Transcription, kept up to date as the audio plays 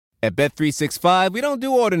At Bet365, we don't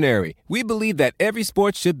do ordinary. We believe that every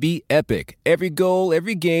sport should be epic. Every goal,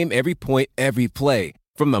 every game, every point, every play.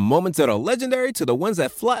 From the moments that are legendary to the ones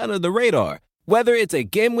that fly under the radar. Whether it's a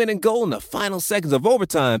game-winning goal in the final seconds of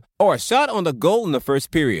overtime or a shot on the goal in the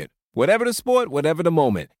first period. Whatever the sport, whatever the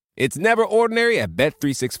moment. It's never ordinary at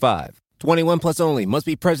Bet365. 21 plus only. Must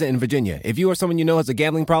be present in Virginia. If you or someone you know has a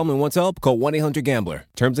gambling problem and wants help, call 1-800-GAMBLER.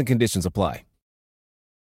 Terms and conditions apply.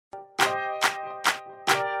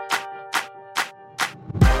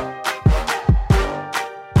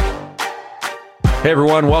 Hey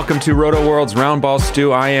everyone, welcome to Roto World's Roundball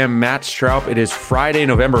Stew. I am Matt Straub. It is Friday,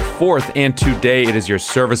 November 4th, and today it is your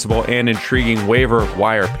serviceable and intriguing waiver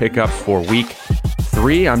wire pickups for week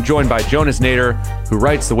 3. I'm joined by Jonas Nader, who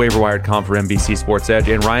writes the waiver wire column for NBC Sports Edge,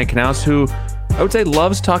 and Ryan Knaus, who I would say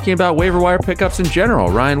loves talking about waiver wire pickups in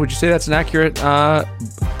general. Ryan, would you say that's an accurate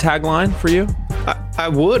tagline for you? I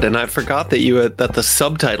would, and I forgot that that the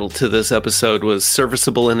subtitle to this episode was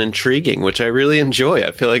serviceable and intriguing, which I really enjoy.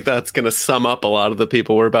 I feel like that's going to sum up a lot of the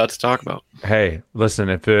people we're about to talk about. Hey, listen,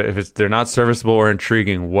 if they're not serviceable or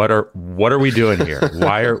intriguing, what are we doing here?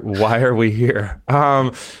 Why are we here?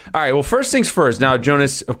 All right. Well, first things first. Now,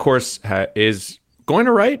 Jonas, of course, is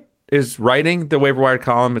writing the waiver wire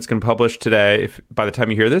column. It's going to publish today. If by the time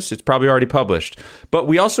you hear this, it's probably already published. But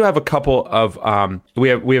we also have a couple of we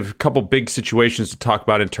have a couple big situations to talk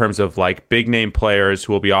about in terms of like big name players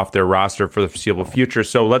who will be off their roster for the foreseeable future.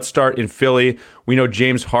 So let's start in Philly. We know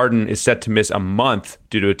James Harden is set to miss a month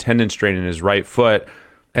due to a tendon strain in his right foot.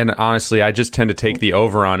 And honestly, I just tend to take the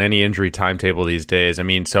over on any injury timetable these days. I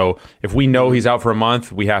mean, so if we know he's out for a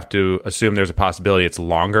month, we have to assume there's a possibility it's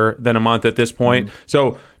longer than a month at this point.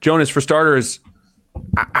 So, Jonas, for starters,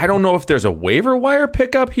 I don't know if there's a waiver wire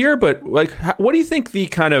pickup here, but like, what do you think the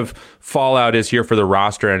kind of fallout is here for the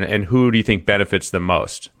roster, and who do you think benefits the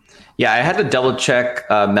most? Yeah, I had to double check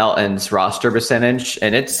Melton's roster percentage,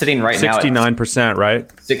 and it's sitting right 69%, now. 69%, right?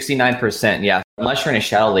 69%, yeah. Unless you're in a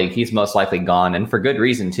shadow league, he's most likely gone, and for good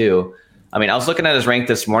reason, too. I mean, I was looking at his rank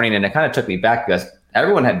this morning, and it kind of took me back because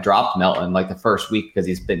everyone had dropped Melton like the first week because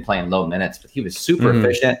he's been playing low minutes, but he was super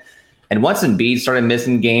efficient. And once Embiid started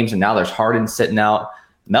missing games, and now there's Harden sitting out,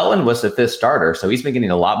 Melton was the fifth starter, so he's been getting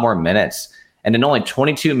a lot more minutes. And in only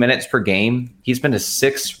 22 minutes per game, he's been a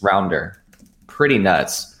sixth rounder. Pretty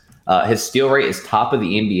nuts. His steal rate is top of the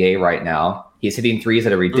NBA right now. He's hitting threes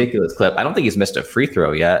at a ridiculous clip. I don't think he's missed a free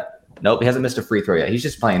throw yet. Nope, he hasn't missed a free throw yet. He's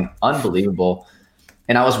just playing unbelievable.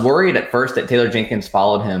 And I was worried at first that Taylor Jenkins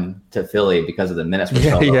followed him to Philly because of the minutes.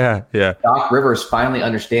 Yeah. Doc Rivers finally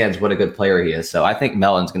understands what a good player he is. So I think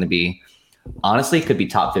Melton's going to be, honestly, could be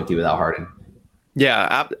top 50 without Harden.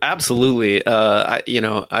 Yeah, absolutely.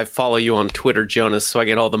 I follow you on Twitter, Jonas, so I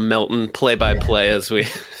get all the Melton play-by-play as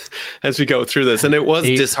we go through this, and it was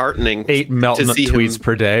disheartening. 8 Melton tweets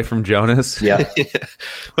per day from Jonas. Yeah.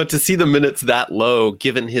 But to see the minutes that low,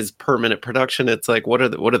 given his per minute production, it's like, what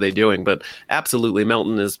are they doing? But absolutely,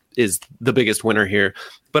 Melton is the biggest winner here.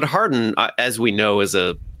 But Harden, as we know,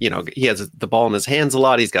 he has the ball in his hands a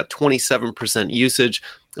lot. He's got 27% usage.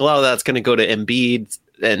 A lot of that's going to go to Embiid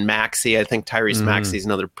and Maxey. I think Tyrese Maxey is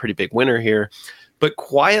another pretty big winner here. But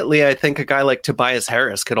quietly, I think a guy like Tobias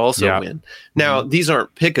Harris could also win. Now, these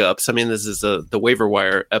aren't pickups. I mean, this is the waiver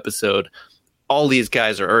wire episode. All these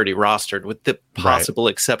guys are already rostered with the possible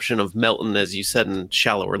exception of Melton, as you said, in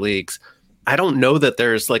shallower leagues. I don't know that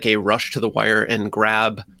there's like a rush to the wire and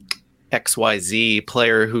grab XYZ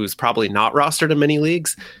player who's probably not rostered in many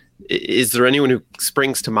leagues. Is there anyone who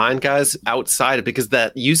springs to mind, guys, outside of, because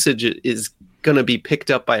that usage is going to be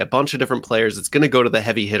picked up by a bunch of different players. It's going to go to the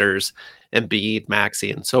heavy hitters, Embiid,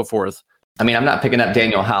 Maxey, and so forth. I mean, I'm not picking up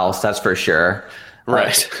Daniel House, that's for sure.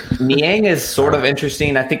 Right. Niang is sort of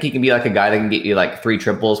interesting. I think he can be like a guy that can get you like 3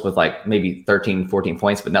 triples with like maybe 13, 14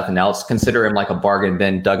 points, but nothing else. Consider him like a bargain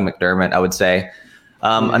bin, Doug McDermott, I would say.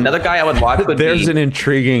 Another guy I would watch would there's an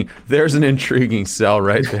intriguing sell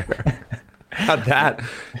right there.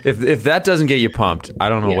 If that doesn't get you pumped, I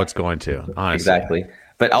don't know what's going to, honestly. Exactly.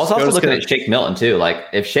 But I was also looking at Shake Milton too. Like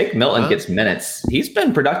if Shake Milton gets minutes, he's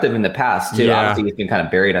been productive in the past too. Yeah. Obviously, he's been kind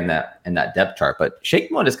of buried in that depth chart. But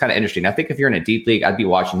Shake Milton is kind of interesting. I think if you're in a deep league, I'd be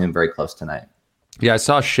watching him very close tonight. Yeah, I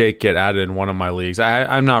saw Shake get added in one of my leagues.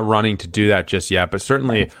 I'm not running to do that just yet, but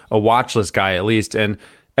certainly a watch list guy at least. And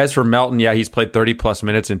as for Melton, yeah, he's played 30 plus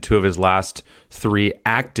minutes in 2 of his last 3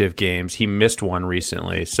 active games. He missed one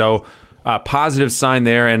recently. So positive sign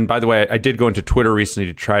there. And by the way, I did go into Twitter recently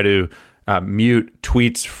to try to mute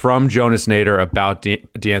tweets from Jonas Nader about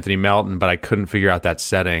De'Anthony Melton, but I couldn't figure out that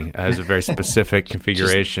setting. It has a very specific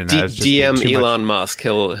configuration. DM Elon Musk.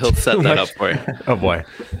 He'll set that up for you. Oh boy,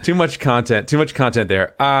 too much content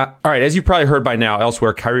there. All right, as you probably heard by now,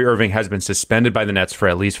 elsewhere, Kyrie Irving has been suspended by the Nets for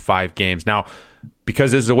at least 5 games. Now,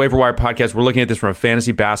 because this is a waiver wire podcast, we're looking at this from a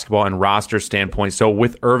fantasy basketball and roster standpoint. So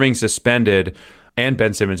with Irving suspended and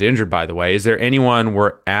Ben Simmons injured, by the way, is there anyone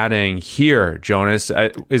we're adding here, Jonas?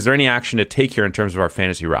 Is there any action to take here in terms of our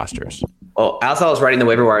fantasy rosters? Well, as I was writing the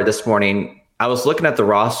waiver wire this morning, I was looking at the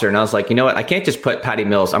roster and I was like, you know what? I can't just put Patty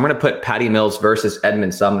Mills. I'm going to put Patty Mills versus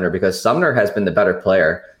Edmund Sumner because Sumner has been the better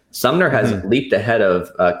player. Sumner has leaped ahead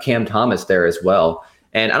of Cam Thomas there as well.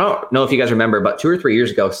 And I don't know if you guys remember, but 2 or 3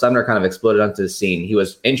 years ago, Sumner kind of exploded onto the scene. He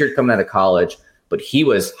was injured coming out of college, but he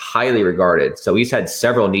was highly regarded. So he's had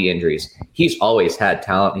several knee injuries. He's always had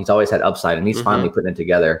talent. He's always had upside, and he's finally putting it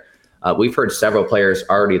together. We've heard several players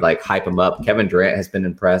already like hype him up. Kevin Durant has been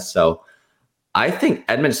impressed. So I think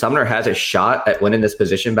Edmund Sumner has a shot at winning this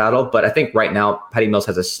position battle, but I think right now Patty Mills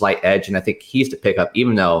has a slight edge, and I think he's to pick up,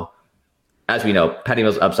 even though, as we know, Patty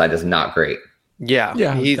Mills' upside is not great. Yeah,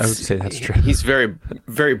 I would say that's true. He's very,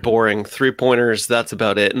 very boring. 3-pointers, that's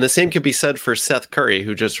about it. And the same could be said for Seth Curry,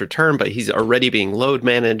 who just returned, but he's already being load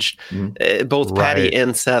managed. Both Patty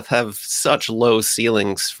and Seth have such low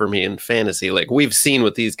ceilings for me in fantasy. Like, we've seen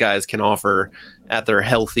what these guys can offer at their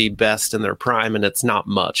healthy best in their prime, and it's not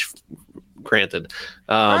much, granted.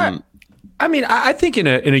 I mean, I think in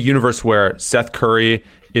a universe where Seth Curry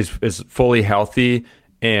is fully healthy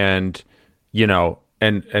and, you know,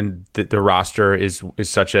 and the roster is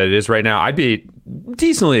such that it is right now, I'd be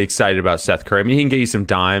decently excited about Seth Curry. I mean, he can get you some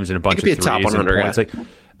dimes and a bunch of threes. Top 100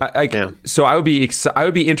 points. So I would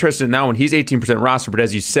be interested in that when he's 18% roster. But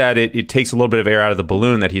as you said, it takes a little bit of air out of the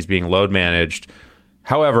balloon that he's being load managed.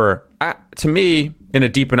 However, to me, in a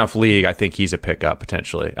deep enough league, I think he's a pickup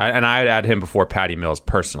potentially. And I'd add him before Patty Mills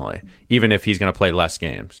personally, even if he's going to play less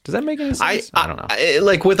games. Does that make any sense? I don't know.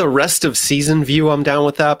 Like with a rest of season view, I'm down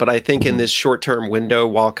with that. But I think in this short-term window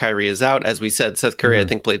while Kyrie is out, as we said, Seth Curry, I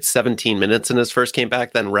think played 17 minutes in his first game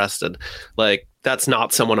back, then rested. Like, that's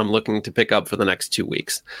not someone I'm looking to pick up for the next 2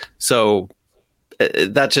 weeks. So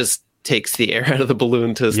that just takes the air out of the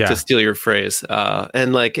balloon to steal your phrase.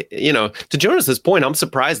 And like, you know, to Jonas's point, I'm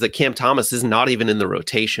surprised that Cam Thomas is not even in the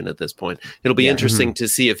rotation at this point. It'll be interesting to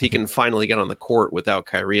see if he can finally get on the court without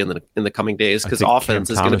Kyrie in the coming days, because offense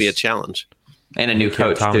is going to be a challenge. And a new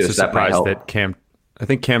coach Thomas too. Is surprised that I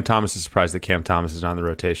think Cam Thomas is surprised that Cam Thomas is not in the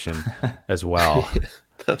rotation as well.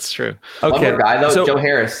 That's true. Okay. One more guy, though, Joe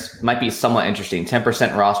Harris might be somewhat interesting. 10%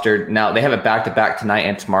 rostered. Now, they have a back-to-back tonight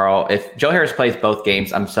and tomorrow. If Joe Harris plays both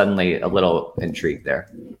games, I'm suddenly a little intrigued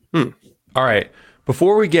there. All right.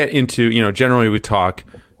 Before we get into, you know, generally we talk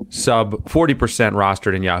sub 40%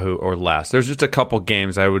 rostered in Yahoo or less. There's just a couple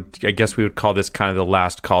games I guess we would call this kind of the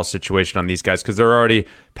last call situation on these guys because they're already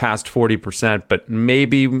past 40%, but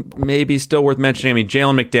maybe still worth mentioning. I mean,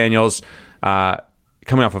 Jalen McDaniels,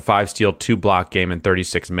 coming off a 5-steal, 2-block game in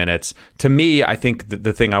 36 minutes. To me, I think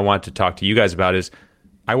the thing I want to talk to you guys about is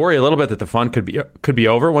I worry a little bit that the fun could be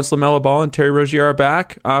over once LaMelo Ball and Terry Rozier are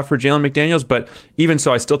back for Jalen McDaniels. But even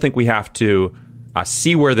so, I still think we have to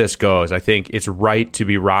see where this goes. I think it's right to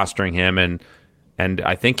be rostering him, and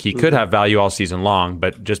I think he could have value all season long,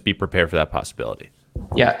 but just be prepared for that possibility.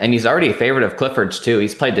 Yeah, and he's already a favorite of Clifford's too.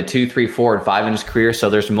 He's played the 2, 3, 4, and 5 in his career, so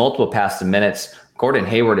there's multiple pass to minutes. Gordon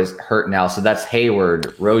Hayward is hurt now, so that's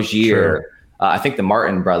Hayward, Rozier. Sure. I think the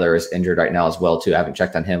Martin brother is injured right now as well, too. I haven't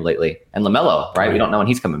checked on him lately. And LaMelo, right? We don't know when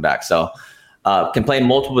he's coming back. So can play in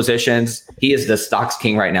multiple positions. He is the stocks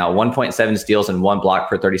king right now. 1.7 steals and 1 block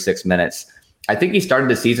per 36 minutes. I think he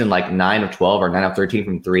started the season like 9 of 12 or 9 of 13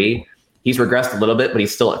 from 3. He's regressed a little bit, but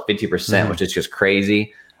he's still at 50%, which is just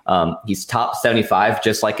crazy. He's top 75,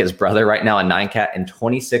 just like his brother right now in 9-cat in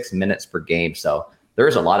 26 minutes per game. So there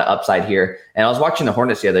is a lot of upside here. And I was watching the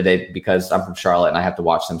Hornets the other day because I'm from Charlotte and I have to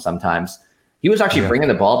watch them sometimes. He was actually bringing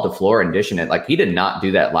the ball up the floor and dishing it. Like, he did not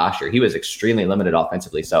do that last year. He was extremely limited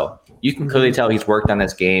offensively. So you can clearly tell he's worked on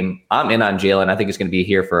this game. I'm in on Jalen. I think he's going to be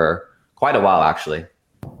here for quite a while, actually.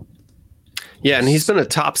 Yeah, and he's been a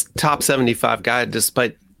top 75 guy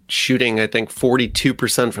despite shooting, I think,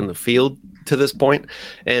 42% from the field to this point.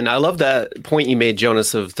 And I love that point you made,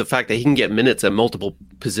 Jonas, of the fact that he can get minutes at multiple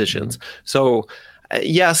positions. So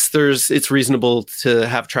yes, it's reasonable to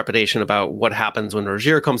have trepidation about what happens when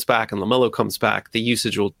Rozier comes back and LaMelo comes back. The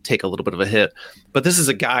usage will take a little bit of a hit. But this is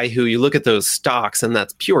a guy who you look at those stocks and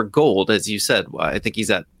that's pure gold, as you said. I think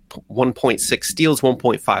he's at 1.6 steals,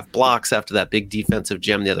 1.5 blocks after that big defensive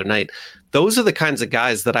gem the other night. Those are the kinds of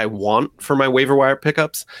guys that I want for my waiver wire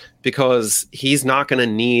pickups because he's not going to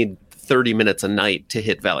need 30 minutes a night to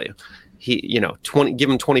hit value. He, give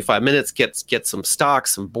him 25 minutes, get some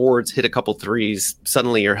stocks, some boards, hit a couple threes.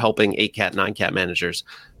 Suddenly you're helping 8-cat, 9-cat managers.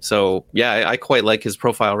 So yeah, I quite like his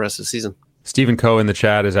profile rest of the season. Stephen Coe in the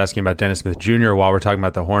chat is asking about Dennis Smith Jr. while we're talking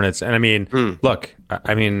about the Hornets. And I mean, look,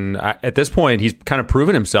 at this point, he's kind of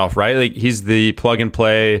proven himself, right? Like, he's the plug and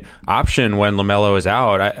play option when LaMelo is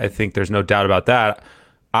out. I think there's no doubt about that.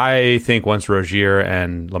 I think once Rozier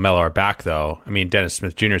and LaMelo are back, though, I mean, Dennis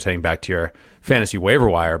Smith Jr. is heading back to your fantasy waiver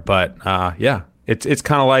wire. But yeah, it's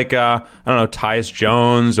kind of like, I don't know, Tyus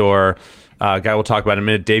Jones or a guy we'll talk about in a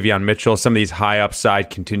minute, Davion Mitchell, some of these high upside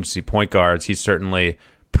contingency point guards. He's certainly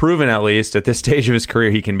proven, at least at this stage of his career,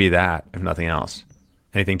 he can be that, if nothing else.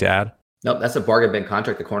 Anything to add? Nope, that's a bargain bin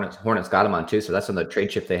contract the Hornets got him on too. So that's on the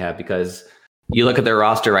trade chip they have, because you look at their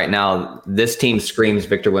roster right now, this team screams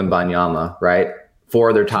Victor Wembanyama, right? 4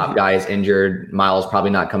 of their top guys injured. Miles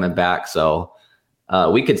probably not coming back. So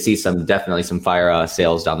we could see definitely some fire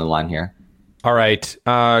sales down the line here. All right.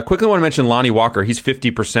 Quickly want to mention Lonnie Walker. He's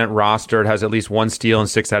 50% rostered, has at least 1 steal in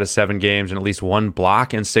 6 out of 7 games and at least 1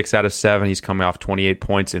 block in 6 out of 7. He's coming off 28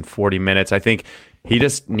 points in 40 minutes. I think he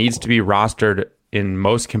just needs to be rostered in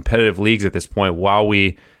most competitive leagues at this point while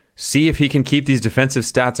we see if he can keep these defensive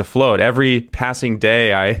stats afloat. Every passing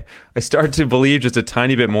day, I start to believe just a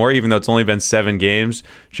tiny bit more, even though it's only been 7 games.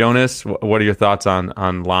 Jonas, what are your thoughts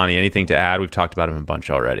on Lonnie? Anything to add? We've talked about him a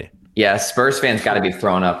bunch already. Yeah, Spurs fans got to be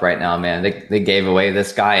thrown up right now, man. They gave away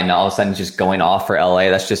this guy, and all of a sudden just going off for LA.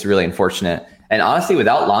 That's just really unfortunate. And honestly,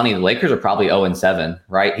 without Lonnie, the Lakers are probably 0-7,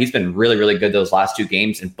 right? He's been really, really good those last 2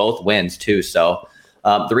 games and both wins too. So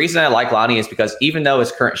the reason I like Lonnie is because even though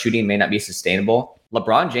his current shooting may not be sustainable,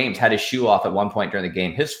 LeBron James had his shoe off at one point during the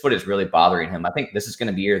game. His foot is really bothering him. I think this is going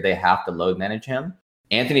to be a year they have to load manage him.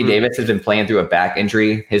 Anthony Davis has been playing through a back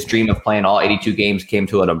injury. His dream of playing all 82 games came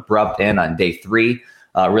to an abrupt end on day 3.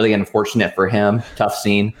 Really unfortunate for him. Tough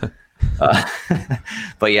scene.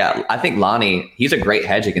 But yeah, I think Lonnie, he's a great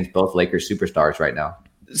hedge against both Lakers superstars right now.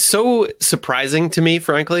 So surprising to me,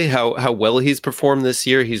 frankly, how well he's performed this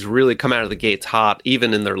year. He's really come out of the gates hot.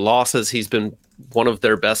 Even in their losses, he's been one of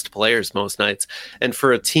their best players most nights. And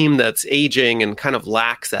for a team that's aging and kind of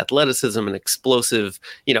lacks athleticism and explosive,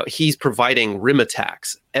 he's providing rim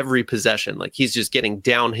attacks every possession. Like, he's just getting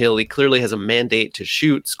downhill. He clearly has a mandate to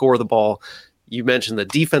shoot, score the ball. You mentioned the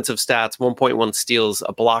defensive stats, 1.1 steals,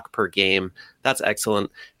 a block per game. That's excellent.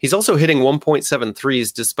 He's also hitting 1.7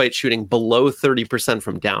 threes despite shooting below 30%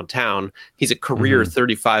 from downtown. He's a career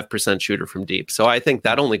 35% shooter from deep. So I think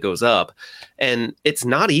that only goes up. And it's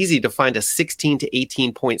not easy to find a 16 to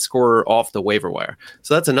 18 point scorer off the waiver wire.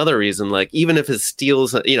 So that's another reason, like, even if his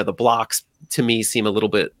steals, the blocks to me seem a little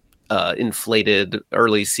bit inflated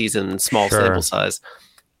early season, small sample size.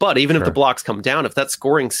 But even if the blocks come down, if that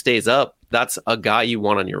scoring stays up, that's a guy you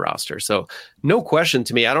want on your roster. So no question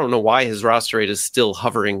to me. I don't know why his roster rate is still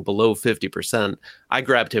hovering below 50%. I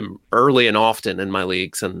grabbed him early and often in my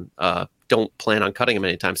leagues and don't plan on cutting him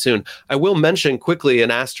anytime soon. I will mention quickly an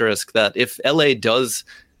asterisk that if LA does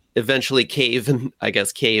eventually cave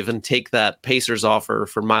and take that Pacers offer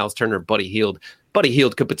for Miles Turner, Buddy Hield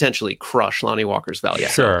could potentially crush Lonnie Walker's value.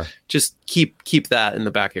 Sure. So just keep that in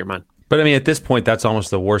the back of your mind. But I mean, at this point, that's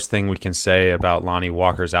almost the worst thing we can say about Lonnie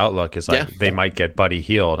Walker's outlook is they might get Buddy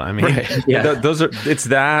Hield. I mean, it's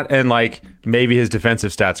that and like maybe his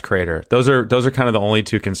defensive stats crater. Those are kind of the only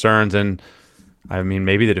 2 concerns. And I mean,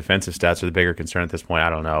 maybe the defensive stats are the bigger concern at this point. I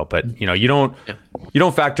don't know, but you don't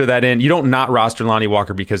factor that in. You don't not roster Lonnie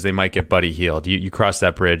Walker because they might get Buddy Hield. You cross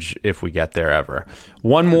that bridge if we get there ever.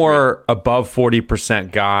 One more above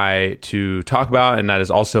 40% guy to talk about, and that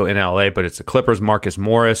is also in LA, but it's the Clippers. Marcus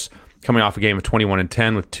Morris, coming off a game of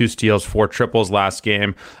 21-10 with 2 steals, 4 triples last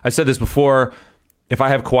game. I said this before, if I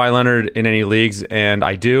have Kawhi Leonard in any leagues, and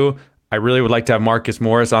I do, I really would like to have Marcus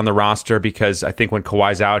Morris on the roster because I think when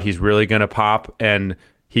Kawhi's out, he's really going to pop, and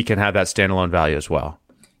he can have that standalone value as well.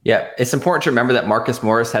 Yeah, it's important to remember that Marcus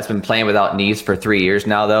Morris has been playing without knees for 3 years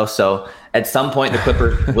now, though. So at some point, the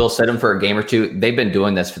Clippers will sit him for a game or 2. They've been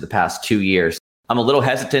doing this for the past 2 years. I'm a little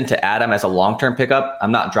hesitant to add him as a long-term pickup.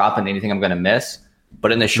 I'm not dropping anything I'm going to miss.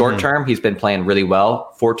 But in the short term, he's been playing really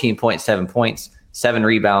well. 14.7 points, 7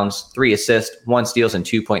 rebounds, 3 assists, 1 steals, and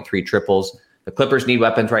 2.3 triples. The Clippers need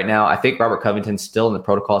weapons right now. I think Robert Covington's still in the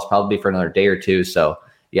protocols probably for another day or 2. So,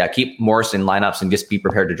 yeah, keep Morris in lineups and just be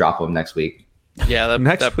prepared to drop him next week. Yeah,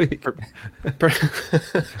 next week.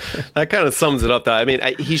 That kind of sums it up, though. I mean,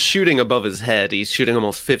 he's shooting above his head. He's shooting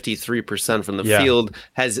almost 53% from the field.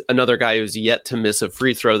 Has another guy who's yet to miss a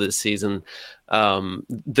free throw this season.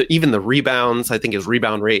 Even the rebounds, I think his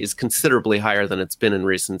rebound rate is considerably higher than it's been in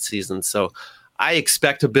recent seasons. So I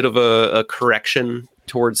expect a bit of a correction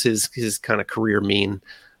towards his kind of career mean.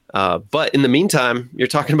 But in the meantime, you're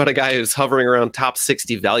talking about a guy who's hovering around top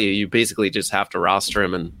 60 value. You basically just have to roster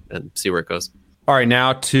him and see where it goes. All right,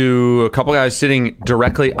 now to a couple guys sitting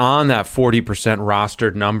directly on that 40%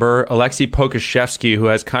 rostered number. Alexei Pokusevski, who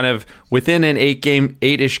has kind of within an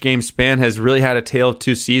eight-ish game span, has really had a tale of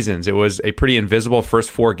two seasons. It was a pretty invisible first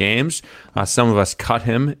 4 games. Some of us cut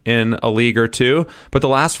him in a league or two. But the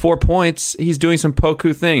last 4 points, he's doing some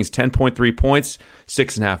Poku things. 10.3 points,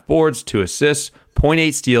 6.5 boards, 2 assists,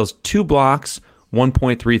 0.8 steals, 2 blocks,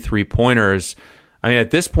 1.3 3-pointers. I mean,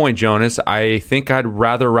 at this point, Jonas, I think I'd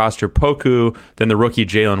rather roster Poku than the rookie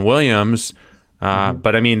Jalen Williams.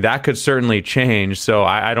 But I mean, that could certainly change. So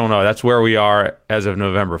I don't know. That's where we are as of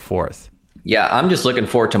November 4th. Yeah, I'm just looking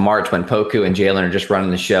forward to March when Poku and Jalen are just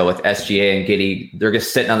running the show with SGA and Giddey. They're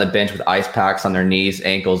just sitting on the bench with ice packs on their knees,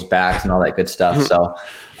 ankles, backs, and all that good stuff. So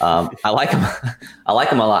I like him. I like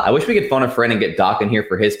him a lot. I wish we could phone a friend and get Doc in here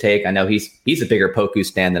for his take. I know he's a bigger Poku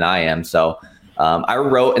stan than I am. So I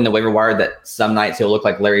wrote in the waiver wire that some nights he'll look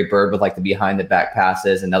like Larry Bird with like the behind the back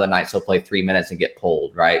passes, and other nights he'll play 3 minutes and get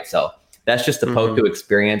pulled, right? So that's just the Poku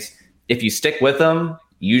experience. If you stick with him,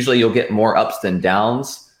 usually you'll get more ups than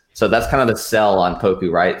downs. So that's kind of the sell on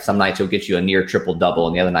Poku, right? Some nights he'll get you a near triple double,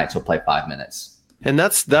 and the other nights he'll play 5 minutes. And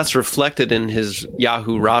that's reflected in his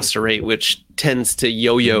Yahoo roster rate, which tends to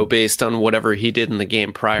yo-yo based on whatever he did in the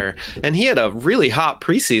game prior. And he had a really hot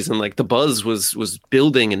preseason. Like the buzz was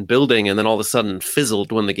building, and then all of a sudden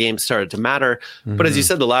fizzled when the game started to matter. But as you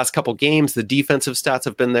said, the last couple games, the defensive stats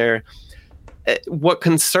have been there. What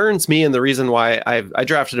concerns me, and the reason why I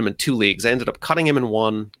drafted him in 2 leagues, I ended up cutting him in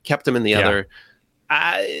one, kept him in the other.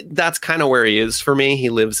 That's kind of where he is for me. He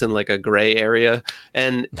lives in like a gray area,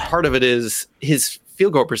 and part of it is his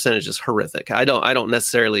field goal percentage is horrific. I don't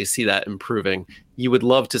necessarily see that improving. You would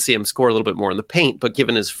love to see him score a little bit more in the paint, but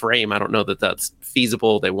given his frame, I don't know that that's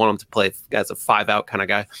feasible. They want him to play as a 5-out kind of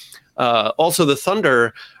guy. Also, the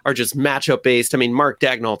Thunder are just matchup based. I mean, Mark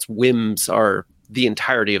Dagnall's whims are the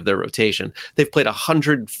entirety of their rotation. They've played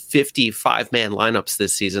 150 5-man lineups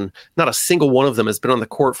this season. Not a single one of them has been on the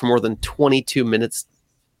court for more than 22 minutes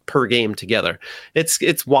per game together.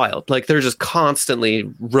 It's wild. Like they're just constantly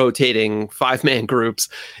rotating 5-man groups.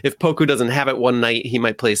 If Poku doesn't have it one night, he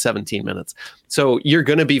might play 17 minutes. So you're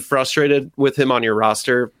going to be frustrated with him on your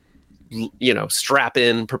roster. You know, strap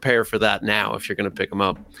in, prepare for that now if you're going to pick him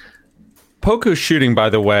up. Poku's shooting, by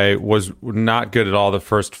the way, was not good at all the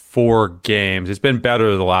first 4 games. It's been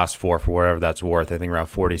better the last 4 for whatever that's worth. I think around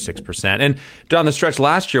 46%. And down the stretch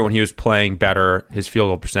last year when he was playing better, his field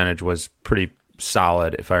goal percentage was pretty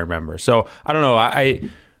solid, if I remember. So I don't know.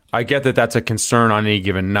 I get that that's a concern on any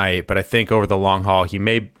given night, but I think over the long haul, he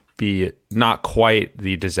may be not quite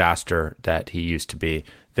the disaster that he used to be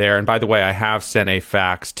there. And by the way, I have sent a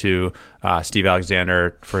fax to Steve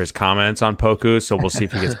Alexander for his comments on Poku, so we'll see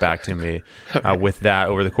if he gets back to me with that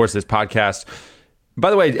over the course of this podcast. By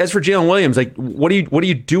the way, as for Jalen Williams, like what do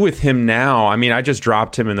you do with him now? I mean, I just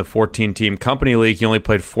dropped him in the 14-team company league. He only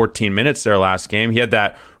played 14 minutes their last game. He had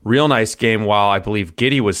that real nice game while I believe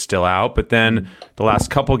Giddey was still out, but then the last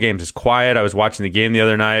couple games is quiet. I was watching the game the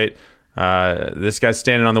other night. This guy's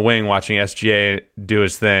standing on the wing watching SGA do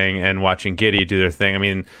his thing and watching Giddey do their thing. I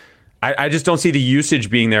mean, I just don't see the usage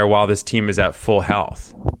being there while this team is at full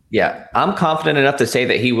health. Yeah, I'm confident enough to say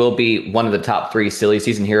that he will be one of the top 3 silly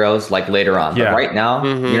season heroes like later on. But right now,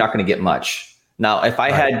 you're not going to get much. Now, if I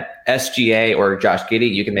had SGA or Josh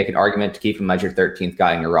Giddey, you can make an argument to keep him as your 13th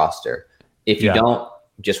guy on your roster. If you don't,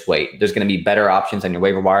 just wait. There's going to be better options on your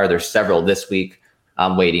waiver wire. There's several this week.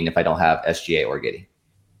 I'm waiting if I don't have SGA or Giddey.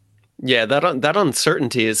 Yeah, that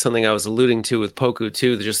uncertainty is something I was alluding to with Poku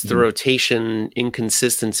too. Just the rotation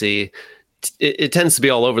inconsistency. It tends to be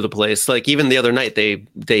all over the place. Like even the other night,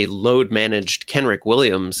 they load managed Kenrich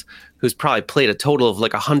Williams, who's probably played a total of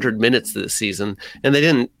like 100 minutes this season, and they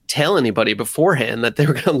didn't tell anybody beforehand that they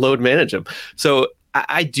were going to load manage him. So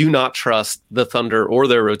I do not trust the Thunder or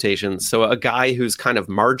their rotations. So a guy who's kind of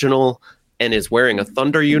marginal and is wearing a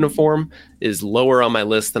Thunder uniform is lower on my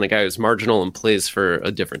list than a guy who's marginal and plays for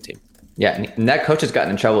a different team. Yeah, and that coach has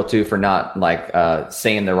gotten in trouble too for not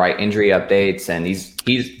saying the right injury updates. And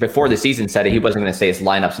he's before the season said he wasn't going to say his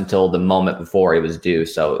lineups until the moment before he was due.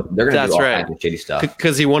 So they're going to do all kinds of shitty stuff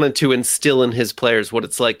because he wanted to instill in his players what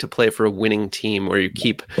it's like to play for a winning team, where you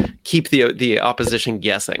keep the opposition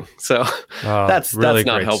guessing. So that's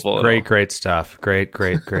not helpful. Great stuff.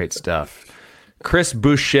 Great stuff. Chris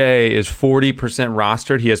Boucher is 40%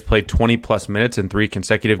 rostered. He has played 20 plus minutes in 3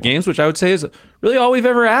 consecutive games, which I would say is really all we've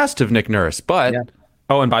ever asked of Nick Nurse. But,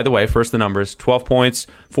 oh, and by the way, first the numbers, 12 points,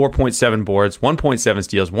 4.7 boards, 1.7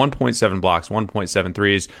 steals, 1.7 blocks, 1.7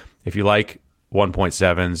 threes. If you like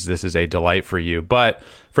 1.7s. This is a delight for you. But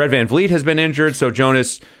Fred VanVleet has been injured, so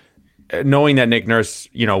Jonas, knowing that Nick Nurse,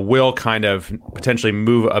 will kind of potentially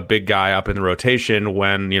move a big guy up in the rotation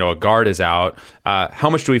when, a guard is out, how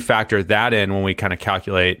much do we factor that in when we kind of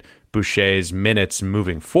calculate Boucher's minutes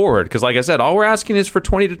moving forward? Because like I said, all we're asking is for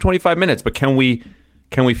 20 to 25 minutes, but can we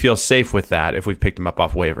feel safe with that if we've picked him up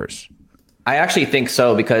off waivers? I actually think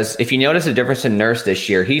so, because if you notice the difference in Nurse this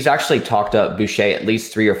year, he's actually talked up Boucher at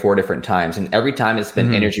least 3 or 4 different times, and every time it's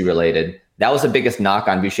been energy related. That was the biggest knock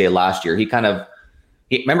on Boucher last year. Remember,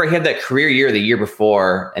 he had that career year the year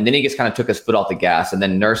before, and then he just kind of took his foot off the gas, and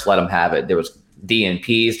then Nurse let him have it. There was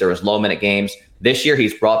DNPs, there was low minute games. This year,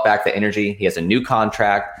 he's brought back the energy. He has a new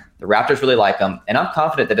contract. The Raptors really like him, and I'm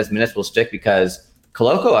confident that his minutes will stick because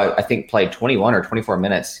Koloko, I think, played 21 or 24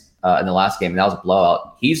 minutes in the last game, and that was a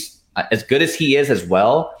blowout. He's as good as he is as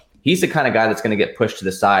well. He's the kind of guy that's going to get pushed to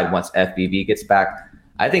the side once FBV gets back.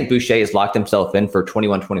 I think Boucher has locked himself in for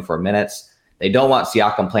 21, 24 minutes. They don't want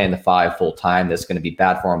Siakam playing the 5 full time. That's going to be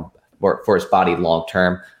bad for him, for his body long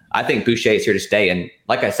term. I think Boucher is here to stay. And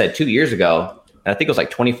like I said, 2 years ago, and I think it was like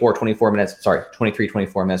 23, 24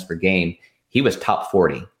 minutes per game, he was top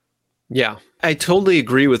 40. Yeah, I totally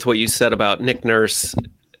agree with what you said about Nick Nurse.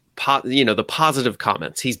 The positive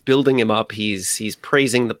comments. He's building him up. He's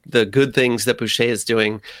praising the good things that Boucher is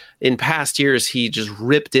doing. In past years, he just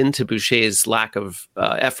ripped into Boucher's lack of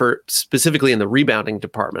effort, specifically in the rebounding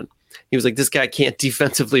department. He was like, this guy can't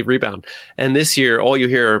defensively rebound. And this year, all you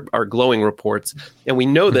hear are glowing reports. And we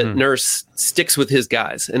know that Nurse sticks with his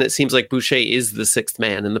guys. And it seems like Boucher is the 6th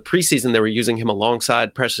man. In the preseason, they were using him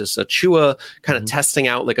alongside Precious Achiuwa, kind of testing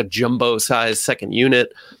out like a jumbo-sized second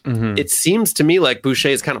unit. It seems to me like Boucher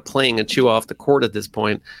is kind of playing Achiuwa off the court at this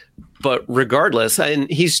point. But regardless, and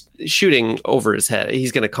he's shooting over his head.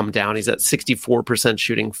 He's going to come down. He's at 64%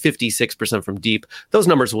 shooting, 56% from deep. Those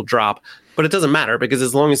numbers will drop, but it doesn't matter because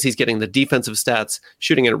as long as he's getting the defensive stats,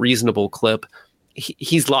 shooting at a reasonable clip,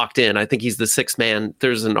 he's locked in. I think he's the 6th man.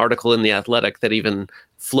 There's an article in The Athletic that even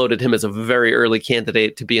floated him as a very early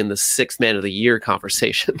candidate to be in the 6th man of the year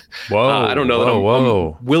conversation. Whoa! I don't know that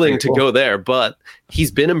I'm willing to go there, but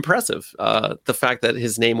he's been impressive. The fact that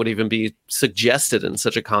his name would even be suggested in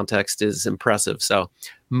such a context is impressive. So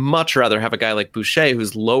much rather have a guy like Boucher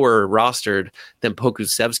who's lower rostered than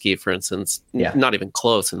Pokusevski, for instance. Not even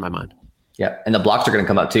close in my mind. Yeah, and the blocks are going to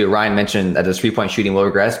come up too. Ryan mentioned that his 3-point shooting will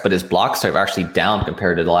regress, but his blocks are actually down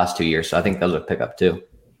compared to the last 2 years. So I think those will pick up too.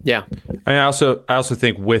 Yeah. I also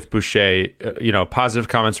think with Boucher, positive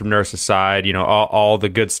comments from Nurse aside, all the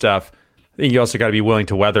good stuff. I think you also got to be willing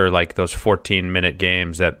to weather like those 14-minute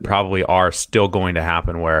games that probably are still going to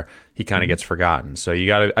happen where he kind of gets forgotten. So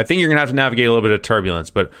I think you're going to have to navigate a little bit of turbulence,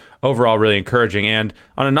 but overall really encouraging. And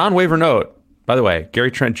on a non-waiver note, by the way, Gary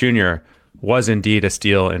Trent Jr. was indeed a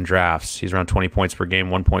steal in drafts. He's around 20 points per game,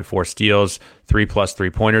 1.4 steals, 3+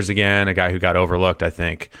 3-pointers again, a guy who got overlooked, I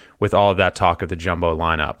think, with all of that talk of the jumbo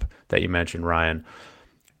lineup that you mentioned, Ryan.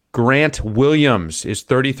 Grant Williams is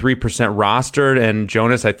 33% rostered, and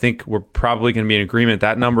Jonas, I think we're probably going to be in agreement.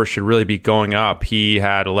 That number should really be going up. He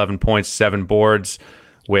had 11 points, 7 boards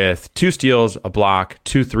with 2 steals, a block,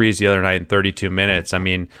 2 threes the other night in 32 minutes. I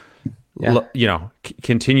mean,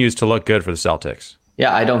 continues to look good for the Celtics.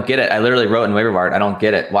 Yeah, I don't get it. I literally wrote in waiver wire, I don't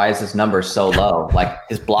get it. Why is this number so low? Like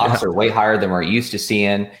his blocks are way higher than we're used to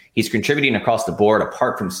seeing. He's contributing across the board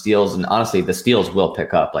apart from steals. And honestly, the steals will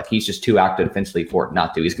pick up. Like he's just too active defensively for it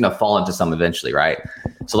not to. He's going to fall into some eventually, right?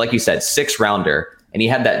 So like you said, 6th rounder. And he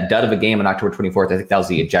had that dud of a game on October 24th. I think that was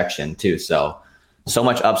the ejection too. So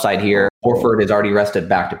much upside here. Horford has already rested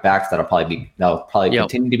back-to-backs. That'll probably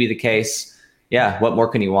continue to be the case. Yeah, what more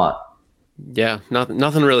can you want? Yeah,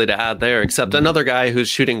 nothing really to add there, except another guy whose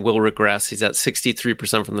shooting will regress. He's at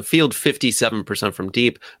 63% from the field, 57% from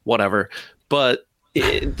deep, whatever. But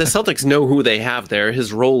the Celtics know who they have there.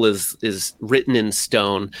 His role is written in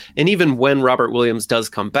stone. And even when Robert Williams does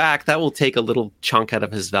come back, that will take a little chunk out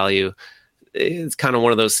of his value. It's kind of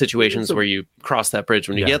one of those situations where you cross that bridge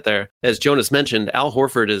when you get there. As Jonas mentioned, Al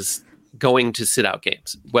Horford is going to sit out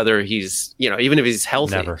games, whether he's, even if he's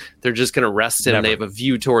healthy, they're just going to rest him. They have a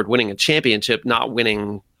view toward winning a championship, not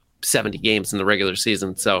winning 70 games in the regular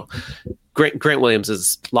season. So Grant Williams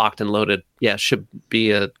is locked and loaded. Yeah, should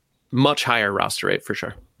be a much higher roster rate for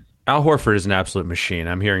sure. Al Horford is an absolute machine.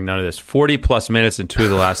 I'm hearing none of this. 40+ minutes in 2 of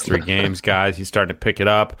the last 3 games, guys. He's starting to pick it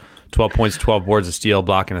up. 12 points, 12 boards, a steal,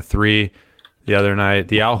 blocking a 3 the other night.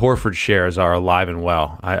 The Al Horford shares are alive and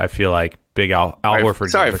well. I feel like big Al Horford.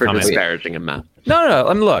 Sorry for disparaging him, Matt. No.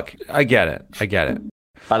 I mean, look, I get it.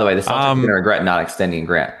 By the way, the Celtics are going to regret not extending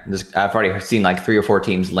Grant. I've already seen like 3 or 4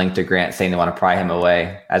 teams linked to Grant saying they want to pry him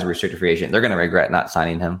away as a restricted free agent. They're going to regret not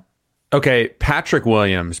signing him. Okay, Patrick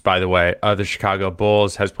Williams, by the way, of the Chicago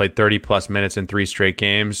Bulls, has played 30-plus minutes in 3 straight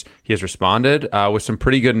games. He has responded with some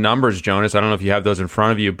pretty good numbers, Jonas. I don't know if you have those in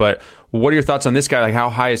front of you, but what are your thoughts on this guy? Like, how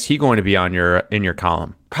high is he going to be on in your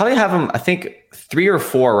column? Probably have him, I think, 3 or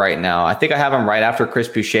 4 right now. I think I have him right after Chris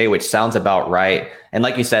Boucher, which sounds about right. And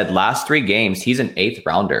like you said, last 3 games, he's an 8th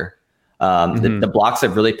rounder. The blocks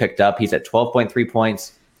have really picked up. He's at 12.3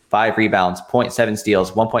 points, 5 rebounds, 0.7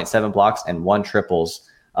 steals, 1.7 blocks, and 1 triples.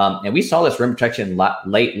 And we saw this rim protection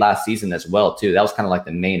late last season as well, too. That was kind of like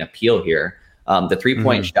the main appeal here. The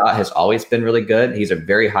 3-point shot has always been really good. He's a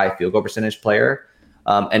very high field goal percentage player.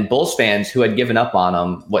 And Bulls fans who had given up on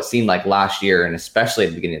him what seemed like last year, and especially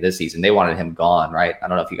at the beginning of this season, they wanted him gone, right? I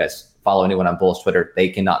don't know if you guys follow anyone on Bulls Twitter. They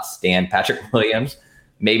cannot stand Patrick Williams.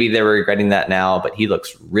 Maybe they're regretting that now, but he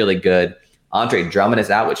looks really good. Andre Drummond is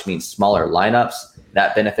out, which means smaller lineups.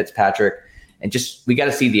 That benefits Patrick. And just, we got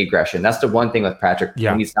to see the aggression. That's the one thing with Patrick.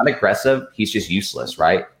 Yeah. When he's not aggressive, he's just useless,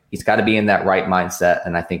 right? He's got to be in that right mindset,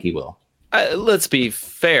 and I think he will. Let's be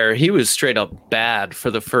fair. He was straight up bad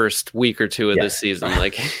for the first week or 2 of this season.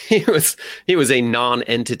 Like he was a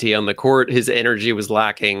non-entity on the court. His energy was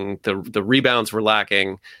lacking. The rebounds were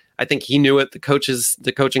lacking. I think he knew it. The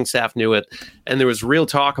coaching staff knew it. And there was real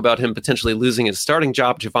talk about him potentially losing his starting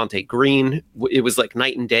job. Javonte Green, it was like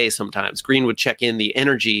night and day sometimes. Green would check in, the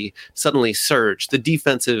energy suddenly surged, the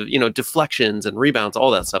defensive, deflections and rebounds,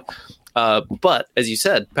 all that stuff. But as you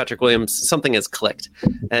said, Patrick Williams, something has clicked,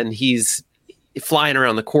 and he's flying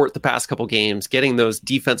around the court the past couple games, getting those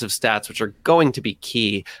defensive stats, which are going to be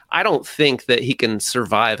key. I don't think that he can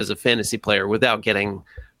survive as a fantasy player without getting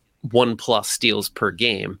 1+ steals per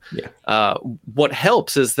game. Yeah. What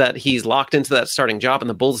helps is that he's locked into that starting job, and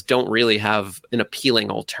the Bulls don't really have an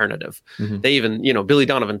appealing alternative. They even, Billy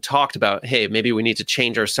Donovan talked about, hey, maybe we need to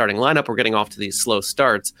change our starting lineup. We're getting off to these slow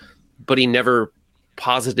starts, but he never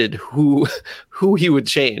posited who he would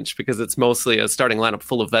change, because it's mostly a starting lineup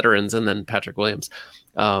full of veterans and then Patrick Williams.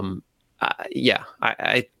 I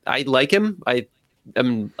like him. I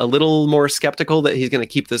am a little more skeptical that he's going to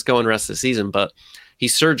keep this going rest of the season, but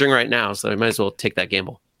he's surging right now, so I might as well take that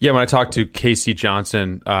gamble. Yeah, when I talked to Casey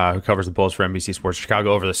Johnson, who covers the Bulls for NBC Sports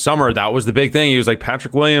Chicago over the summer, that was the big thing. He was like,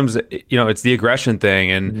 Patrick Williams, it's the aggression thing,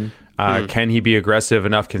 and can he be aggressive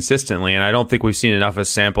enough consistently? And I don't think we've seen enough of a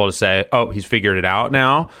sample to say, oh, he's figured it out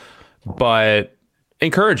now. But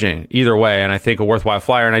encouraging either way, and I think a worthwhile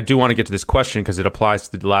flyer. And I do want to get to this question because it applies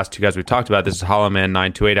to the last 2 guys we've talked about. This is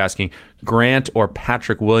Holloman928 asking, Grant or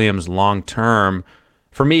Patrick Williams long term?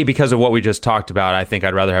 For me, because of what we just talked about, I think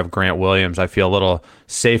I'd rather have Grant Williams. I feel a little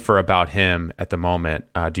safer about him at the moment.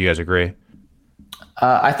 Do you guys agree?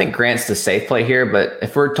 I think Grant's the safe play here, but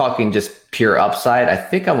if we're talking just pure upside, I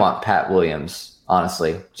think I want Pat Williams,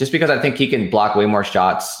 honestly, just because I think he can block way more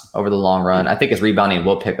shots over the long run. I think his rebounding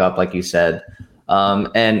will pick up, like you said.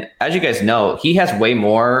 And as you guys know, he has way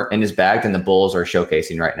more in his bag than the Bulls are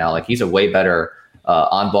showcasing right now. Like, he's a way better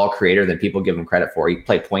on-ball creator than people give him credit for. He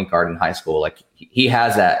played point guard in high school. Like, he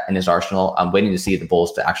has that in his arsenal. I'm waiting to see the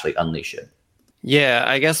Bulls to actually unleash it. Yeah,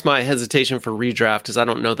 I guess my hesitation for redraft is I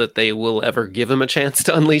don't know that they will ever give him a chance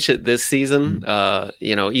to unleash it this season.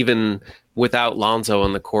 Even without Lonzo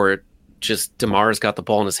on the court, just DeMar's got the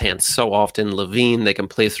ball in his hands so often. Levine, they can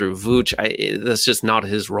play through Vooch. That's just not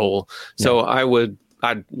his role. So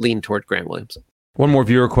I'd lean toward Grant Williams. One more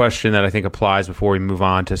viewer question that I think applies before we move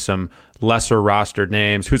on to some lesser rostered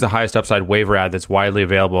names. Who's the highest upside waiver ad that's widely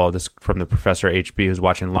available? This from the Professor HB, who's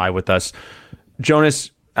watching live with us.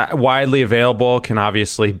 Jonas, widely available can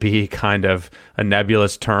obviously be kind of a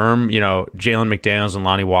nebulous term. Jalen McDaniels and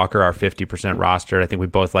Lonnie Walker are 50% rostered. I think we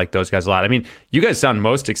both like those guys a lot. I mean, you guys sound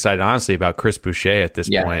most excited, honestly, about Chris Boucher at this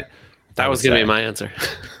point. That was going to be my answer.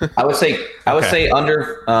 I would say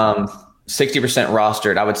under 60%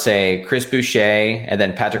 rostered. I would say Chris Boucher and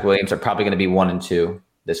then Patrick Williams are probably going to be 1 and 2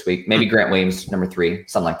 this week. Maybe Grant Williams number 3,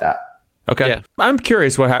 something like that. Okay. Yeah. I'm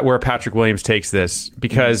curious where Patrick Williams takes this,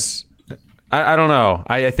 because I don't know.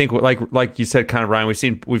 I think like you said, kind of, Ryan,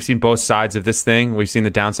 we've seen both sides of this thing. We've seen the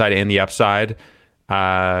downside and the upside.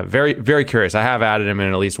 Very, very curious. I have added him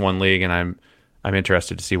in at least one league, and I'm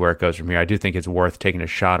interested to see where it goes from here. I do think it's worth taking a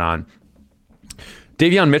shot on.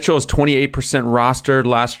 Davion Mitchell is 28% rostered.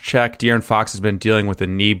 Last check, De'Aaron Fox has been dealing with a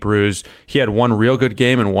knee bruise. He had one real good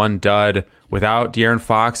game and one dud without De'Aaron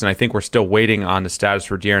Fox, and I think we're still waiting on the status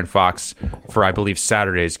for De'Aaron Fox for, I believe,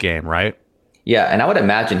 Saturday's game, right? Yeah, and I would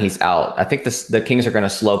imagine he's out. I think the Kings are going to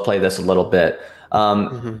slow play this a little bit.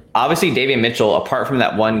 Obviously, Davion Mitchell, apart from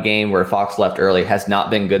that one game where Fox left early, has not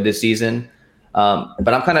been good this season.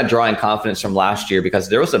 But I'm kind of drawing confidence from last year because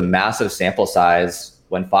there was a massive sample size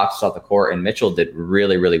when Fox was off the court, and Mitchell did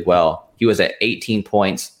really, really well. He was at 18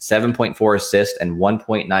 points, 7.4 assists, and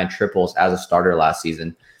 1.9 triples as a starter last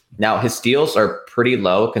season. Now, his steals are pretty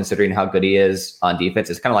low considering how good he is on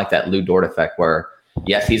defense. It's kind of like that Lou Dort effect where,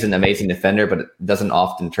 yes, he's an amazing defender, but it doesn't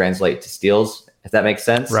often translate to steals, if that makes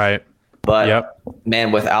sense. Right. But,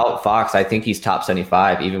 man, without Fox, I think he's top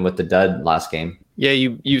 75, even with the dud last game. Yeah,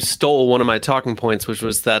 you stole one of my talking points, which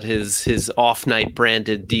was that his off-night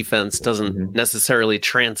branded defense doesn't necessarily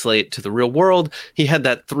translate to the real world. He had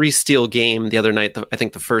that 3-steal game the other night, I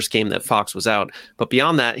think the first game that Fox was out. But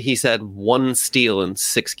beyond that, he's had 1 steal in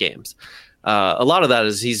 6 games. A lot of that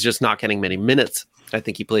is he's just not getting many minutes. I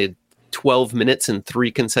think he played 12 minutes in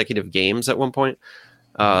 3 consecutive games at one point.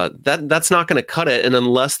 That's not going to cut it. And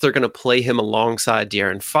unless they're going to play him alongside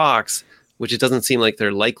De'Aaron Fox, which it doesn't seem like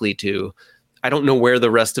they're likely to, I don't know where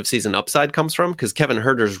the rest of season upside comes from because Kevin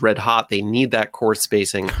Huerter's red hot. They need that court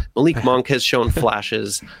spacing. Malik Monk has shown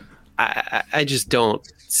flashes. I just don't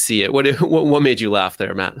see it. What made you laugh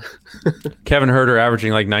there, Matt? Kevin Huerter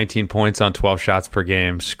averaging like 19 points on 12 shots per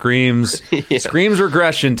game screams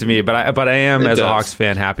regression to me. But I am, as a Hawks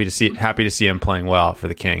fan, happy to see him playing well for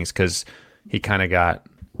the Kings because he kind of got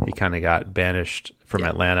banished from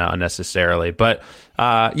Atlanta unnecessarily. But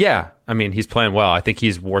I mean, he's playing well. I think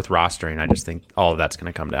he's worth rostering. I just think all of that's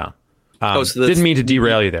going to come down. So didn't mean to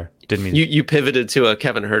derail you there. Didn't mean you pivoted to a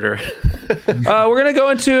Kevin Huerter. We're going to go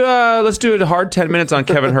into let's do a hard 10 minutes on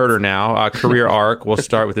Kevin Huerter now. Career arc. We'll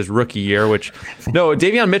start with his rookie year,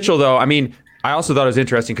 Davion Mitchell, though, I mean, I also thought it was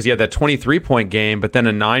interesting because he had that 23-point game, but then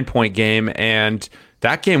a 9-point game, and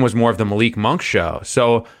that game was more of the Malik Monk show.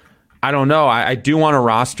 So I don't know. I do want to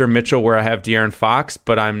roster Mitchell where I have De'Aaron Fox,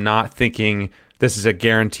 but I'm not thinking this is a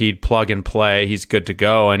guaranteed plug and play. He's good to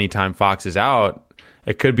go anytime Fox is out.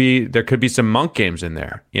 There could be some Monk games in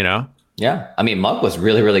there, Yeah. I mean, Monk was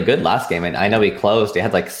really, really good last game. And I know he closed. He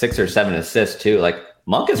had like 6 or 7 assists too. Like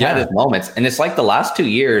Monk has had his moments. And it's like the last 2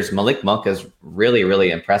 years, Malik Monk has really, really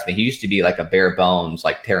impressed me. He used to be like a bare bones,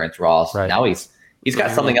 like Terrence Ross. Right. Now he's got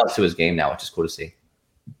something else to his game now, which is cool to see.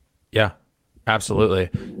 Yeah, absolutely.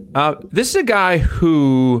 This is a guy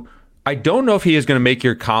who I don't know if he is going to make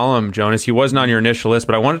your column, Jonas. He wasn't on your initial list,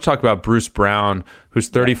 but I want to talk about Bruce Brown, who's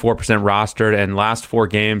 34% rostered and last 4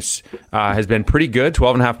 games has been pretty good.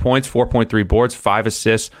 12.5 points, 4.3 boards, 5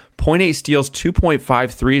 assists, 0.8 steals,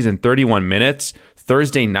 2.5 threes in 31 minutes.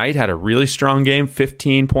 Thursday night had a really strong game,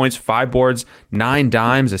 15 points, 5 boards, 9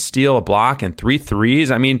 dimes, a steal, a block, and 3 threes.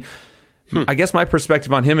 I mean, I guess my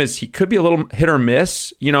perspective on him is he could be a little hit or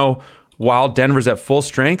miss, while Denver's at full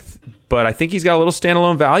strength, but I think he's got a little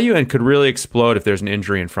standalone value and could really explode if there's an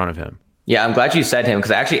injury in front of him. Yeah, I'm glad you said him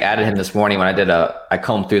because I actually added him this morning when I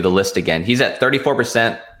combed through the list again. He's at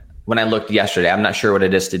 34% when I looked yesterday. I'm not sure what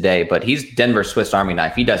it is today, but he's Denver's Swiss Army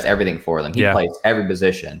knife. He does everything for them. He plays every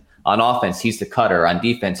position. On offense, he's the cutter. On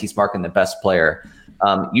defense, he's marking the best player.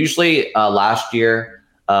 Usually last year,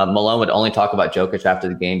 Malone would only talk about Jokic after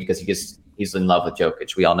the game because he's in love with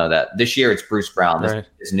Jokic. We all know that. This year, it's Bruce Brown,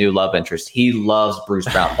 his new love interest. He loves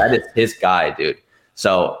Bruce Brown. That is his guy, dude.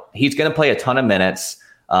 So he's going to play a ton of minutes.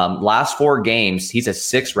 Last 4 games, he's a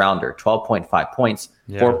 6-rounder, 12.5 points,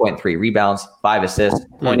 4.3 rebounds, 5 assists,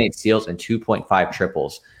 0.8 steals, and 2.5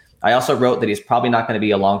 triples. I also wrote that he's probably not going to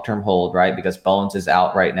be a long-term hold, right? Because Bones is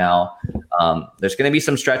out right now. There's going to be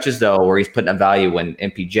some stretches, though, where he's putting a value when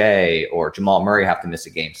MPJ or Jamal Murray have to miss a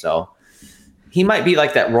game. So he might be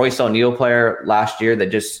like that Royce O'Neal player last year that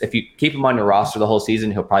just, if you keep him on your roster the whole season,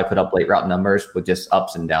 he'll probably put up late route numbers with just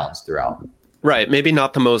ups and downs throughout. Right. Maybe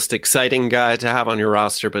not the most exciting guy to have on your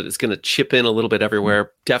roster, but it's going to chip in a little bit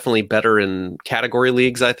everywhere. Definitely better in category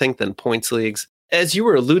leagues, I think, than points leagues. As you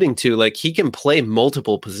were alluding to, like, he can play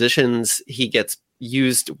multiple positions. He gets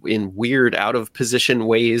used in weird out of position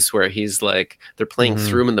ways where he's like, they're playing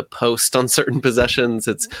through him in the post on certain possessions.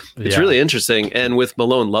 It's really interesting. And with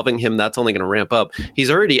Malone loving him, that's only going to ramp up.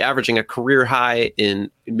 He's already averaging a career high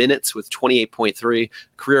in minutes with 28.3,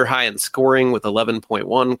 career high in scoring with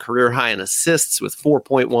 11.1, career high in assists with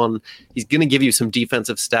 4.1. He's going to give you some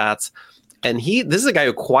defensive stats. And this is a guy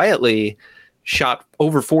who quietly shot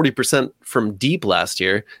over 40% from deep last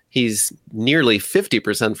year. He's nearly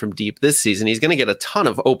 50% from deep this season. He's going to get a ton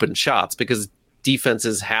of open shots because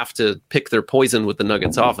defenses have to pick their poison with the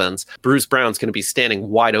Nuggets offense. Bruce Brown's going to be standing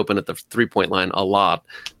wide open at the 3-point line a lot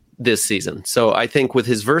this season. So I think with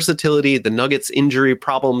his versatility, the Nuggets injury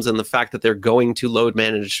problems, and the fact that they're going to load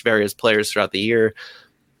manage various players throughout the year,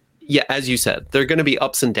 yeah, as you said, there are going to be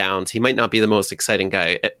ups and downs. He might not be the most exciting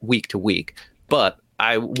guy week to week, but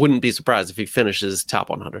I wouldn't be surprised if he finishes top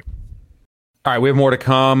 100. All right, we have more to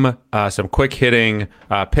come, some quick hitting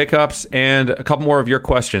pickups, and a couple more of your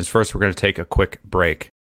questions. First, we're going to take a quick break.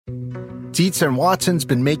 Dietz and Watson's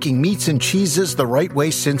been making meats and cheeses the right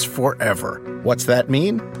way since forever. What's that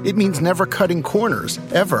mean? It means never cutting corners,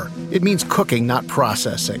 ever. It means cooking, not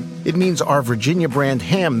processing. It means our Virginia brand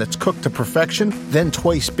ham that's cooked to perfection, then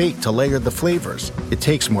twice baked to layer the flavors. It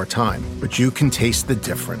takes more time, but you can taste the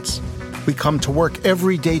difference. We come to work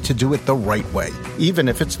every day to do it the right way, even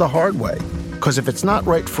if it's the hard way. Because if it's not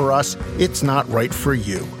right for us, it's not right for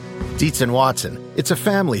you. Dietz and Watson, it's a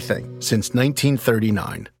family thing since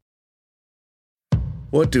 1939.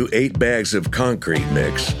 What do 8 bags of concrete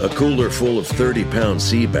mix, a cooler full of 30-pound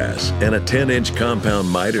sea bass, and a 10-inch compound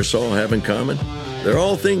miter saw have in common? They're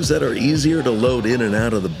all things that are easier to load in and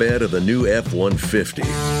out of the bed of the new F-150.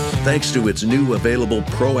 Thanks to its new available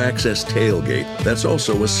Pro Access tailgate that's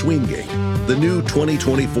also a swing gate. The new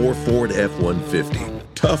 2024 Ford F-150.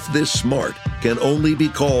 Tough this smart can only be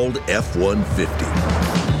called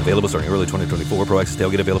F-150. Available starting early 2024. Pro Access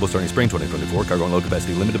tailgate available starting spring 2024. Cargo and load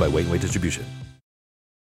capacity limited by weight and weight distribution.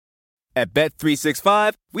 At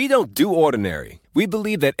Bet365, we don't do ordinary. We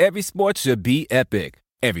believe that every sport should be epic.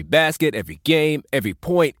 Every basket, every game, every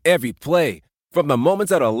point, every play. From the moments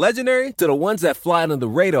that are legendary to the ones that fly under the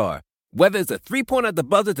radar. Whether it's a three-pointer at the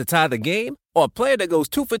buzzer to tie the game or a player that goes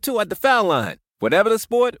 2 for 2 at the foul line. Whatever the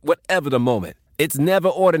sport, whatever the moment. It's never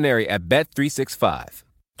ordinary at Bet365.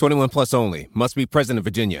 21 plus only. Must be present in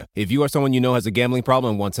Virginia. If you or someone you know has a gambling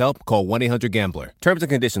problem and wants help, call 1-800-GAMBLER. Terms and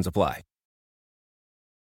conditions apply.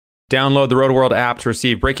 Download the RotoWorld app to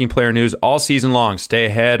receive breaking player news all season long. Stay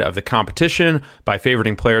ahead of the competition by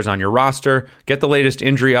favoriting players on your roster. Get the latest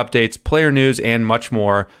injury updates, player news, and much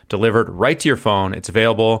more delivered right to your phone. It's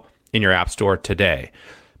available in your app store today.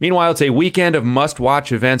 Meanwhile, it's a weekend of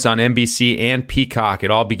must-watch events on NBC and Peacock. It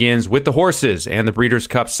all begins with the horses and the Breeders'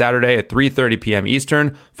 Cup Saturday at 3:30 p.m.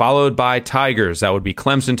 Eastern, followed by Tigers. That would be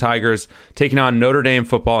Clemson Tigers taking on Notre Dame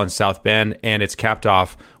football in South Bend, and it's capped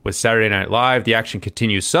off with Saturday Night Live. The action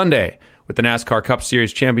continues Sunday with the NASCAR Cup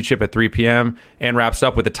Series Championship at 3 p.m. and wraps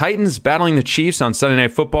up with the Titans battling the Chiefs on Sunday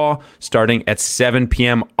Night Football starting at 7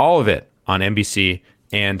 p.m. All of it on NBC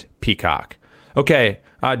and Peacock. Okay,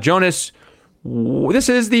 Jonas, this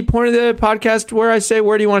is the point of the podcast where I say,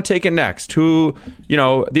 where do you want to take it next? A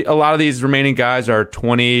lot of these remaining guys are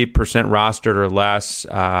 20% rostered or less.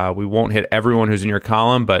 We won't hit everyone who's in your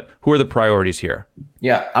column, but who are the priorities here?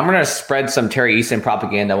 Yeah, I'm going to spread some Terry Eason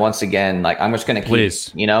propaganda once again. I'm just going to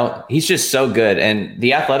keep, he's just so good. And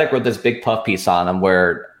The Athletic wrote this big puff piece on him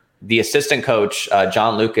where the assistant coach,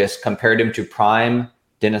 John Lucas, compared him to prime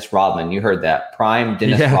Dennis Rodman. You heard that. Prime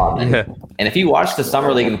Dennis Rodman. Yeah. And if you watch the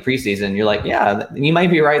Summer League in the preseason, you're like, yeah, you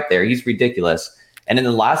might be right there. He's ridiculous. And in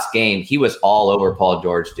the last game, he was all over Paul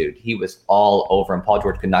George, dude. He was all over him. Paul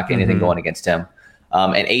George could not get anything going against him.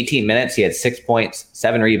 In 18 minutes, he had 6 points,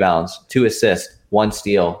 7 rebounds, 2 assists, 1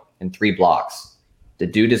 steal, and 3 blocks. The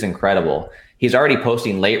dude is incredible. He's already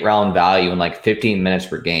posting late round value in 15 minutes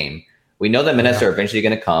per game. We know that minutes are eventually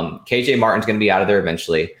going to come. KJ Martin's going to be out of there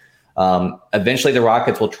eventually. Eventually the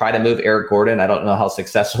Rockets will try to move Eric Gordon. I don't know how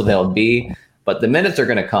successful they'll be, but the minutes are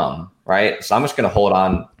going to come, right? So I'm just going to hold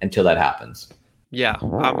on until that happens. Yeah,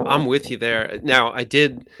 I'm with you there. Now, I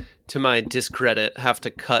did, to my discredit, have to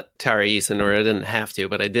cut Tari Eason, or I didn't have to,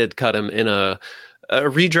 but I did cut him in a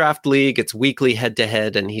redraft league. It's weekly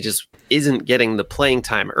head-to-head, and he just isn't getting the playing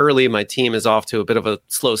time early. My team is off to a bit of a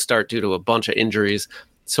slow start due to a bunch of injuries,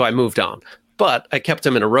 so I moved on. But I kept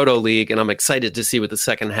him in a roto league, and I'm excited to see what the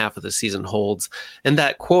second half of the season holds. And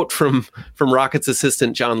that quote from Rockets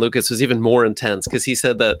assistant John Lucas was even more intense, because he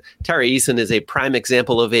said that Tari Eason is a prime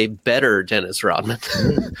example of a better Dennis Rodman,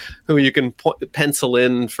 who you can pencil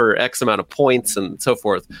in for X amount of points and so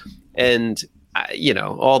forth. And,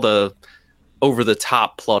 all the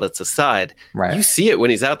over-the-top plaudits aside, right, you see it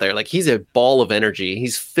when he's out there. He's a ball of energy.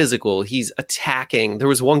 He's physical. He's attacking. There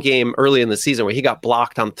was one game early in the season where he got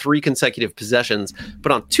blocked on 3 consecutive possessions,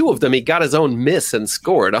 but on 2 of them, he got his own miss and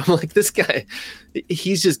scored. I'm like, this guy,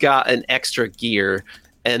 he's just got an extra gear.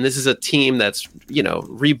 And this is a team that's,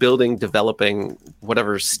 rebuilding, developing,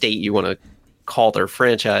 whatever state you want to call their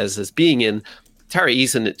franchise as being in. Tari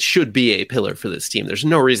Eason should be a pillar for this team. There's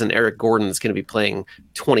no reason Eric Gordon is going to be playing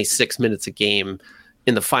 26 minutes a game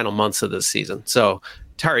in the final months of this season. So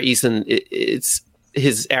Tari Eason, it's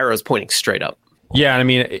his arrow is pointing straight up. Yeah, I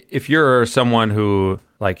mean, if you're someone who,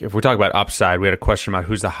 if we talk about upside, we had a question about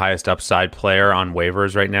who's the highest upside player on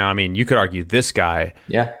waivers right now. I mean, you could argue this guy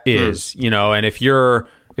is, and if you're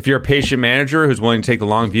a patient manager who's willing to take the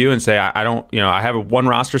long view and say, I don't, I have one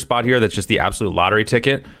roster spot here that's just the absolute lottery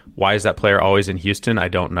ticket, Why is that player always in Houston? I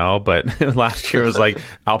don't know. But last year was like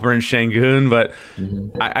Alperen Şengün. But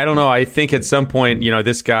I don't know. I think at some point,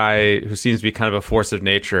 this guy who seems to be kind of a force of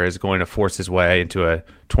nature is going to force his way into a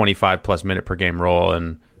 25-plus minute per game role,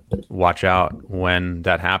 and watch out when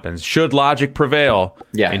that happens. Should logic prevail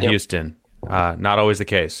in Houston? Not always the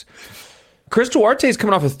case. Chris Duarte is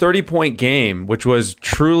coming off a 30-point game, which was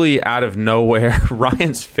truly out of nowhere.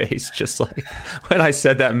 Ryan's face, just like when I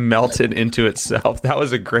said that, melted into itself. That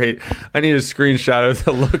was a great. I need a screenshot of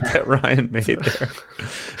the look that Ryan made there.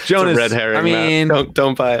 Jonas, it's a red herring. I mean,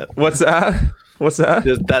 don't buy it. What's that?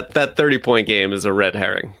 That 30-point game is a red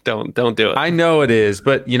herring. Don't do it. I know it is,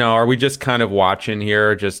 but are we just kind of watching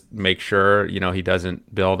here? Just make sure he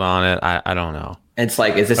doesn't build on it. I don't know. It's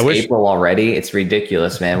like, is this April already? It's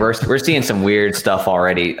ridiculous, man. We're seeing some weird stuff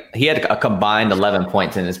already. He had a combined 11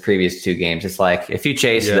 points in his previous 2 games. It's like, if you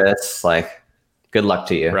chase this, like, good luck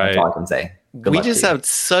to you. Right. That's all I can say. We just have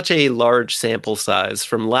such a large sample size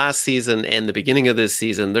from last season and the beginning of this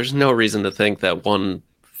season. There's no reason to think that one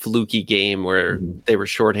fluky game where they were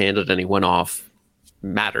shorthanded and he went off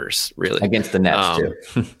matters, really. Against the Nets,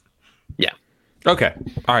 too. Yeah. Okay.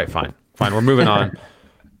 All right, fine. We're moving on.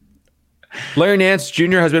 Larry Nance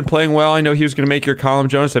Jr. has been playing well. I know he was going to make your column,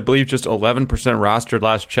 Jonas. I believe just 11% rostered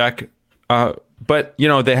last check. But,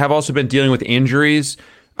 they have also been dealing with injuries.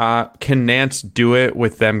 Can Nance do it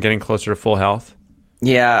with them getting closer to full health?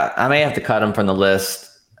 Yeah, I may have to cut him from the list.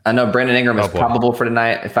 I know Brandon Ingram is probable for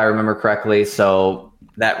tonight, if I remember correctly. So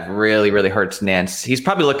that really, really hurts Nance. He's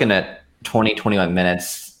probably looking at 20, 21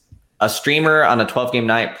 minutes. A streamer on a 12-game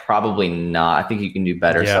night, probably not. I think you can do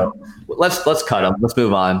better. Yeah. So let's cut him. Let's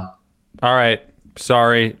move on. All right.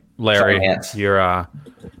 Sorry, Larry. You're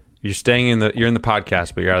staying in the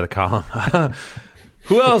podcast, but you're out of the column.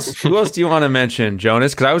 Who else do you want to mention,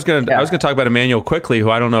 Jonas? Because I was gonna talk about Emmanuel Quickley,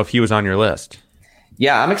 who I don't know if he was on your list.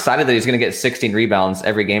 Yeah, I'm excited that he's gonna get 16 rebounds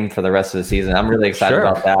every game for the rest of the season. I'm really excited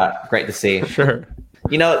about that. Great to see. Sure.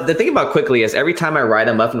 The thing about Quickley is every time I write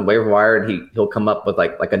him up in waiver wire, he'll come up with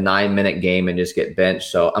like a 9-minute game and just get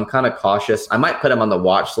benched. So I'm kind of cautious. I might put him on the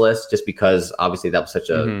watch list just because obviously that was such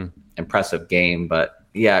a impressive game. But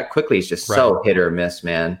yeah, Quickley is just so hit or miss,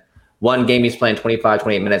 man. One game he's playing 25,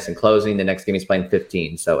 28 minutes in closing. The next game he's playing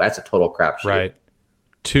 15. So that's a total crapshoot. Right.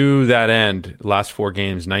 To that end, last 4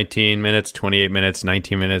 games, 19 minutes, 28 minutes,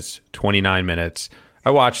 19 minutes, 29 minutes. I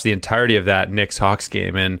watched the entirety of that Knicks-Hawks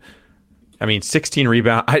game, and 16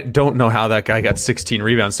 rebounds. I don't know how that guy got 16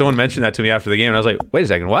 rebounds. Someone mentioned that to me after the game, and I was like, wait a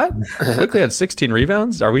second, what? Quickley had 16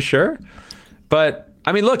 rebounds? Are we sure? But,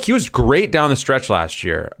 look, he was great down the stretch last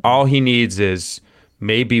year. All he needs is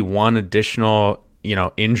maybe one additional,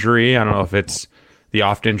 injury. I don't know if it's the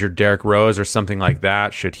oft-injured Derrick Rose or something like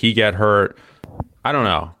that. Should he get hurt? I don't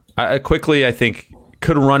know. Quickley, I think,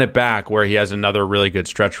 could run it back where he has another really good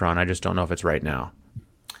stretch run. I just don't know if it's right now.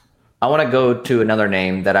 I want to go to another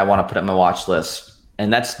name that I want to put on my watch list,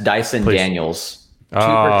 and that's Dyson Daniels.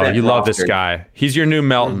 Oh, you love this guy. He's your new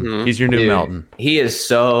Melton. Mm-hmm. He's your new Melton. He is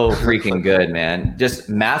so freaking good, man. Just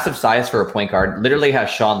massive size for a point guard. Literally has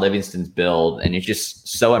Sean Livingston's build, and he's just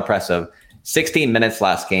so impressive. 16 minutes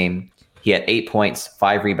last game. He had 8 points,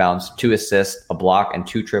 5 rebounds, 2 assists, a block, and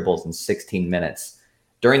 2 triples in 16 minutes.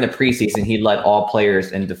 During the preseason, he led all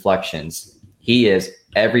players in deflections. He is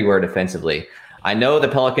everywhere defensively. I know the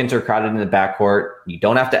Pelicans are crowded in the backcourt. You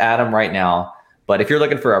don't have to add him right now. But if you're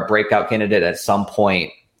looking for a breakout candidate at some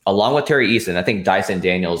point, along with Terry Eason, I think Dyson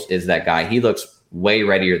Daniels is that guy. He looks way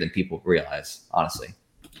readier than people realize, honestly.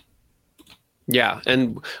 Yeah,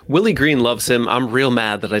 and Willie Green loves him. I'm real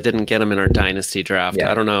mad that I didn't get him in our dynasty draft. Yeah.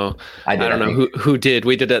 I don't know. I don't know who did.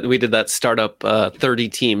 We did that startup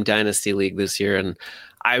 30-team dynasty league this year, and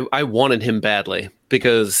I wanted him badly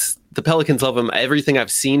because the Pelicans love him. Everything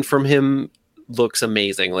I've seen from him looks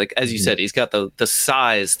amazing. Like, as you said, he's got the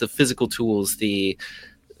size, the physical tools, the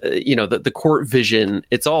court vision.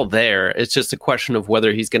 It's all there. It's just a question of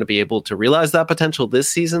whether he's going to be able to realize that potential this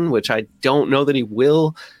season, which I don't know that he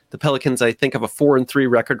will. The Pelicans, I think, have a 4-3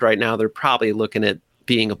 record right now. They're probably looking at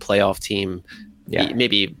being a playoff team,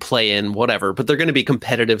 maybe play in, whatever, but they're going to be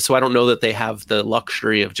competitive. So I don't know that they have the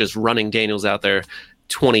luxury of just running Daniels out there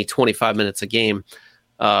 20, 25 minutes a game.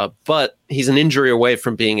 But he's an injury away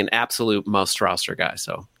from being an absolute must roster guy.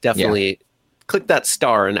 So definitely click that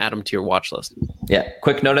star and add him to your watch list. Yeah.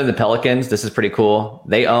 Quick note on the Pelicans. This is pretty cool.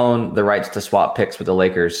 They own the rights to swap picks with the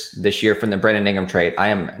Lakers this year from the Brandon Ingram trade. I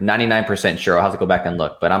am 99% sure. I'll have to go back and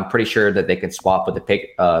look, but I'm pretty sure that they can swap with the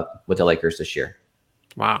pick with the Lakers this year.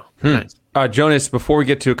 Wow. Nice. Jonas, before we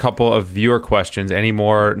get to a couple of viewer questions, any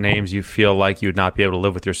more names you feel like you would not be able to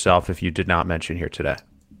live with yourself if you did not mention here today?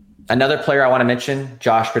 Another player I want to mention,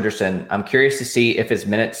 Josh Richardson. I'm curious to see if his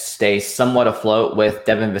minutes stay somewhat afloat with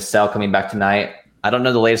Devin Vassell coming back tonight. I don't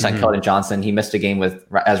know the latest on Keldon Johnson. He missed a game with,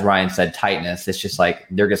 as Ryan said, tightness. It's just like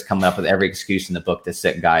they're just coming up with every excuse in the book to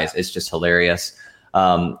sit guys. It's just hilarious.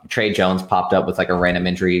 Trey Jones popped up with like a random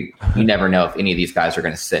injury. You never know if any of these guys are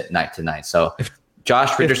going to sit night to night. So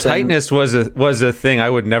Josh Richardson. If tightness was a thing, I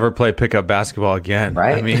would never play pickup basketball again.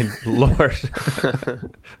 Right? I mean, Lord,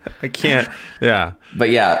 I can't. Yeah.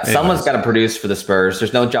 But yeah, someone's got to produce for the Spurs.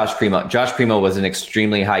 There's no Josh Primo. Josh Primo was an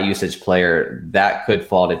extremely high usage player. That could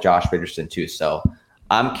fall to Josh Richardson too. So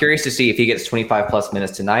I'm curious to see if he gets 25 plus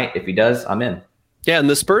minutes tonight. If he does, I'm in. Yeah, and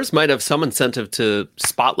the Spurs might have some incentive to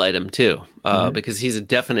spotlight him too, because he's a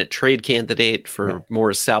definite trade candidate for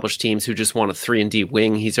more established teams who just want a 3-and-D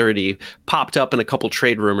wing. He's already popped up in a couple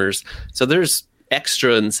trade rumors, so there's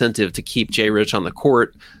extra incentive to keep Jay Rich on the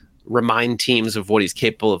court, remind teams of what he's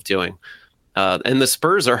capable of doing. And the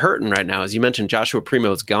Spurs are hurting right now. As you mentioned, Joshua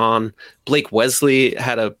Primo is gone. Blake Wesley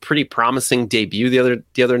had a pretty promising debut the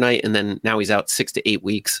other night, and then now he's out 6 to 8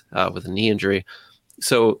 weeks with a knee injury.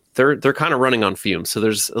 So they're kind of running on fumes. So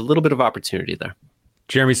there's a little bit of opportunity there.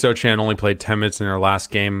 Jeremy Sochan only played 10 minutes in their last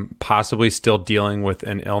game, possibly still dealing with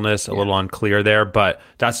an illness, a little unclear there, but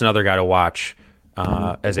that's another guy to watch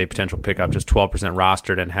as a potential pickup. Just 12%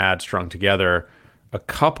 rostered and had strung together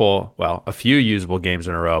a few usable games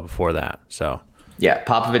in a row before that. So yeah,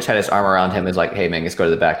 Popovich had his arm around him. Is like, hey man, just go to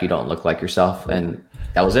the back. You don't look like yourself, and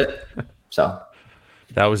that was it. So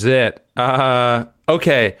that was it.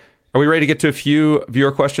 Okay. Are we ready to get to a few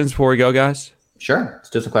viewer questions before we go, guys? Sure. Let's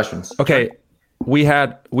do some questions. Okay. We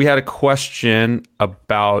had a question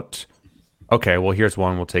about. Okay, well, here's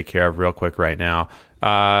one we'll take care of real quick right now.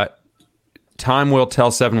 Time will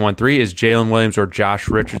tell. 713 is Jalen Williams or Josh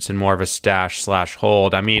Richardson more of a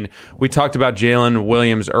stash/hold? I mean, we talked about Jalen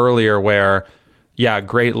Williams earlier, where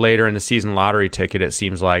great later in the season lottery ticket. It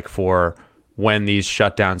seems like for when these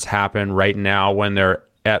shutdowns happen. Right now, when they're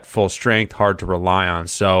at full strength, hard to rely on.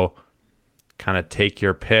 So kind of take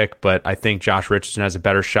your pick, but I think Josh Richardson has a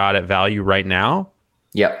better shot at value right now.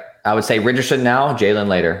 Yep. I would say Richardson now, Jalen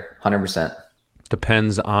later, 100%.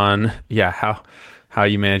 Depends on, how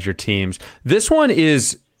you manage your teams. This one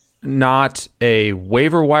is not a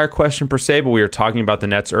waiver wire question per se, but we were talking about the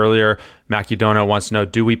Nets earlier. Macudona wants to know,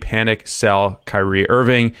 do we panic sell Kyrie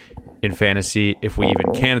Irving in fantasy? If we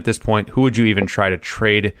even can at this point, who would you even try to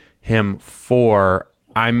trade him for?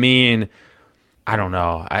 I mean, I don't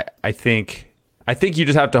know. I think you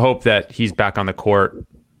just have to hope that he's back on the court.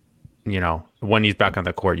 When he's back on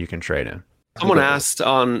the court, you can trade him. Someone asked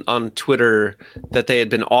on Twitter that they had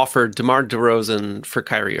been offered DeMar DeRozan for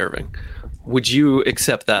Kyrie Irving. Would you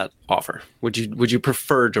accept that offer? Would you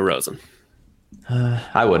prefer DeRozan?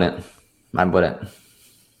 I wouldn't.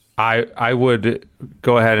 I would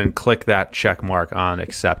go ahead and click that check mark on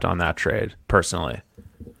accept on that trade personally.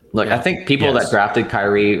 Look, I think people that drafted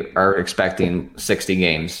Kyrie are expecting 60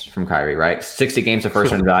 games from Kyrie, right? 60 games of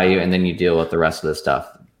first-round value, and then you deal with the rest of the stuff.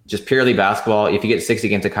 Just purely basketball, if you get 60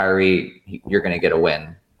 games of Kyrie, you're going to get a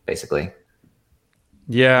win, basically.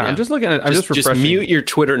 Yeah, I'm just looking at. I'm just refreshing. Just mute your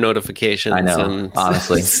Twitter notifications. I know, and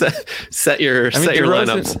honestly. set your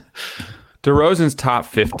lineups. DeRozan's top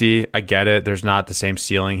 50. I get it. There's not the same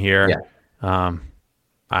ceiling here. Yeah.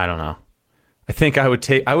 I don't know. I think I would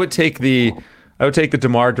take the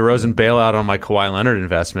DeMar DeRozan bailout on my Kawhi Leonard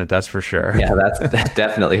investment. That's for sure. Yeah, that's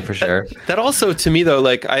definitely for sure. That also, to me, though,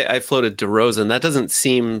 like I floated DeRozan. That doesn't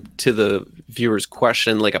seem to the viewer's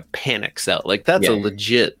question like a panic sell. Like that's a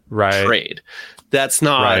legit trade. That's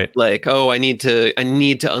not like, oh, I need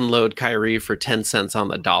to unload Kyrie for 10 cents on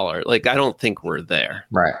the dollar. Like I don't think we're there.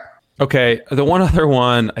 Right. Okay, the one other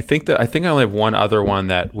one, I think I only have one other one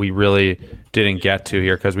that we really didn't get to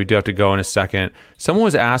here because we do have to go in a second. Someone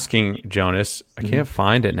was asking, Jonas, I can't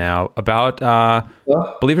find it now, about,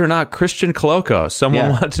 believe it or not, Christian Koloko. Someone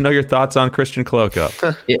wanted to know your thoughts on Christian Koloko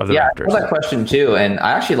of the Raptors. I have that question too, and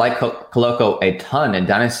I actually like Koloko a ton in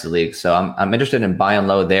Dynasty League, so I'm interested in buying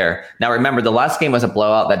low there. Now remember, the last game was a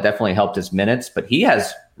blowout. That definitely helped his minutes, but he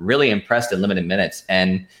has really impressed in limited minutes.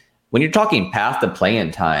 And when you're talking path to play-in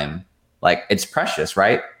time, like it's precious,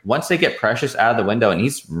 right? Once they get Precious out of the window and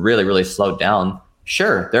he's really, really slowed down,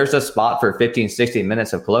 sure, there's a spot for 15, 16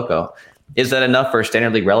 minutes of Koloko. Is that enough for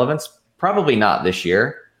standard league relevance? Probably not this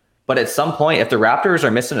year. But at some point, if the Raptors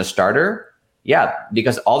are missing a starter,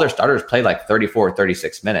 because all their starters play like 34,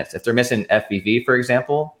 36 minutes. If they're missing FVV, for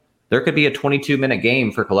example, there could be a 22-minute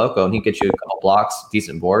game for Koloko and he gets you a couple blocks,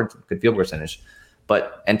 decent board, good field percentage.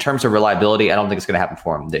 But in terms of reliability, I don't think it's going to happen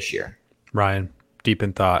for him this year. Ryan, deep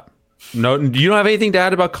in thought. No, you don't have anything to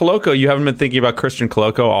add about Koloko. You haven't been thinking about Christian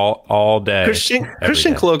Koloko all day. Christian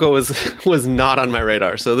Koloko was not on my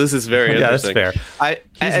radar, so this is very interesting. Yeah, that's fair.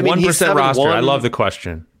 I mean, 1% roster. I love the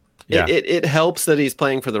question. Yeah. It helps that he's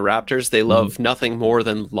playing for the Raptors. They love nothing more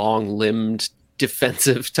than long-limbed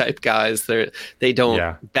defensive type guys. They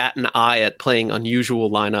don't bat an eye at playing unusual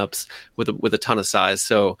lineups with a ton of size.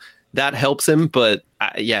 So that helps him, but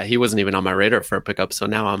he wasn't even on my radar for a pickup. So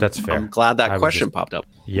now I'm glad that question popped up.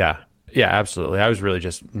 Yeah, absolutely. I was really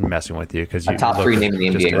just messing with you because you top 3 name in the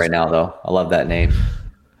NBA right now, though. I love that name.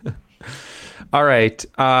 All right.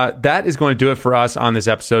 That is going to do it for us on this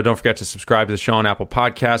episode. Don't forget to subscribe to the show on Apple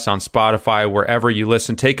Podcasts, on Spotify, wherever you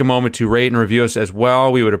listen. Take a moment to rate and review us as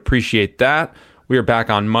well. We would appreciate that. We are back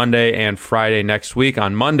on Monday and Friday next week.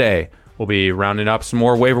 On Monday, we'll be rounding up some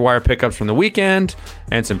more waiver wire pickups from the weekend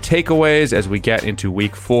and some takeaways as we get into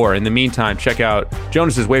week 4. In the meantime, check out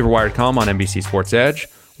Jonas's waiver wire column on NBC Sports Edge.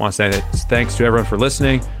 I want to say thanks to everyone for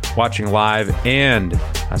listening, watching live, and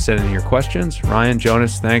sending in your questions. Ryan,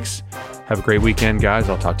 Jonas, thanks. Have a great weekend, guys.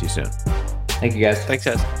 I'll talk to you soon. Thank you, guys. Thanks,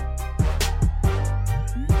 guys.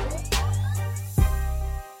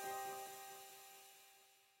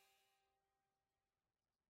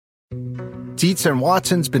 Dietz and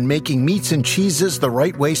Watson's been making meats and cheeses the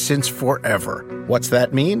right way since forever. What's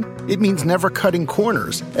that mean? It means never cutting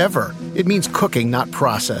corners, ever. It means cooking, not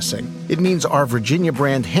processing. It means our Virginia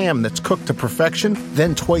brand ham that's cooked to perfection,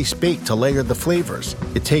 then twice baked to layer the flavors.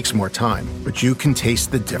 It takes more time, but you can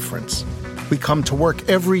taste the difference. We come to work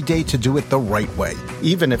every day to do it the right way,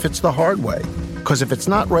 even if it's the hard way. Because if it's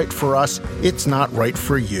not right for us, it's not right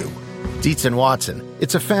for you. Dietz and Watson,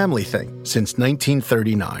 it's a family thing since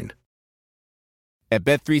 1939. At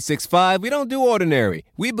Bet365, we don't do ordinary.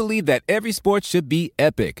 We believe that every sport should be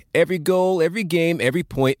epic. Every goal, every game, every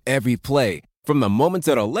point, every play. From the moments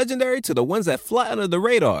that are legendary to the ones that fly under the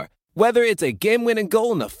radar. Whether it's a game-winning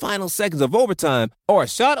goal in the final seconds of overtime or a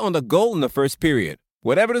shot on the goal in the first period.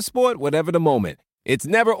 Whatever the sport, whatever the moment. It's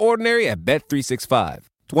never ordinary at Bet365.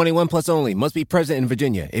 21 plus only. Must be present in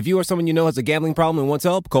Virginia. If you or someone you know has a gambling problem and wants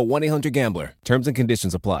help, call 1-800-GAMBLER. Terms and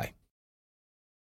conditions apply.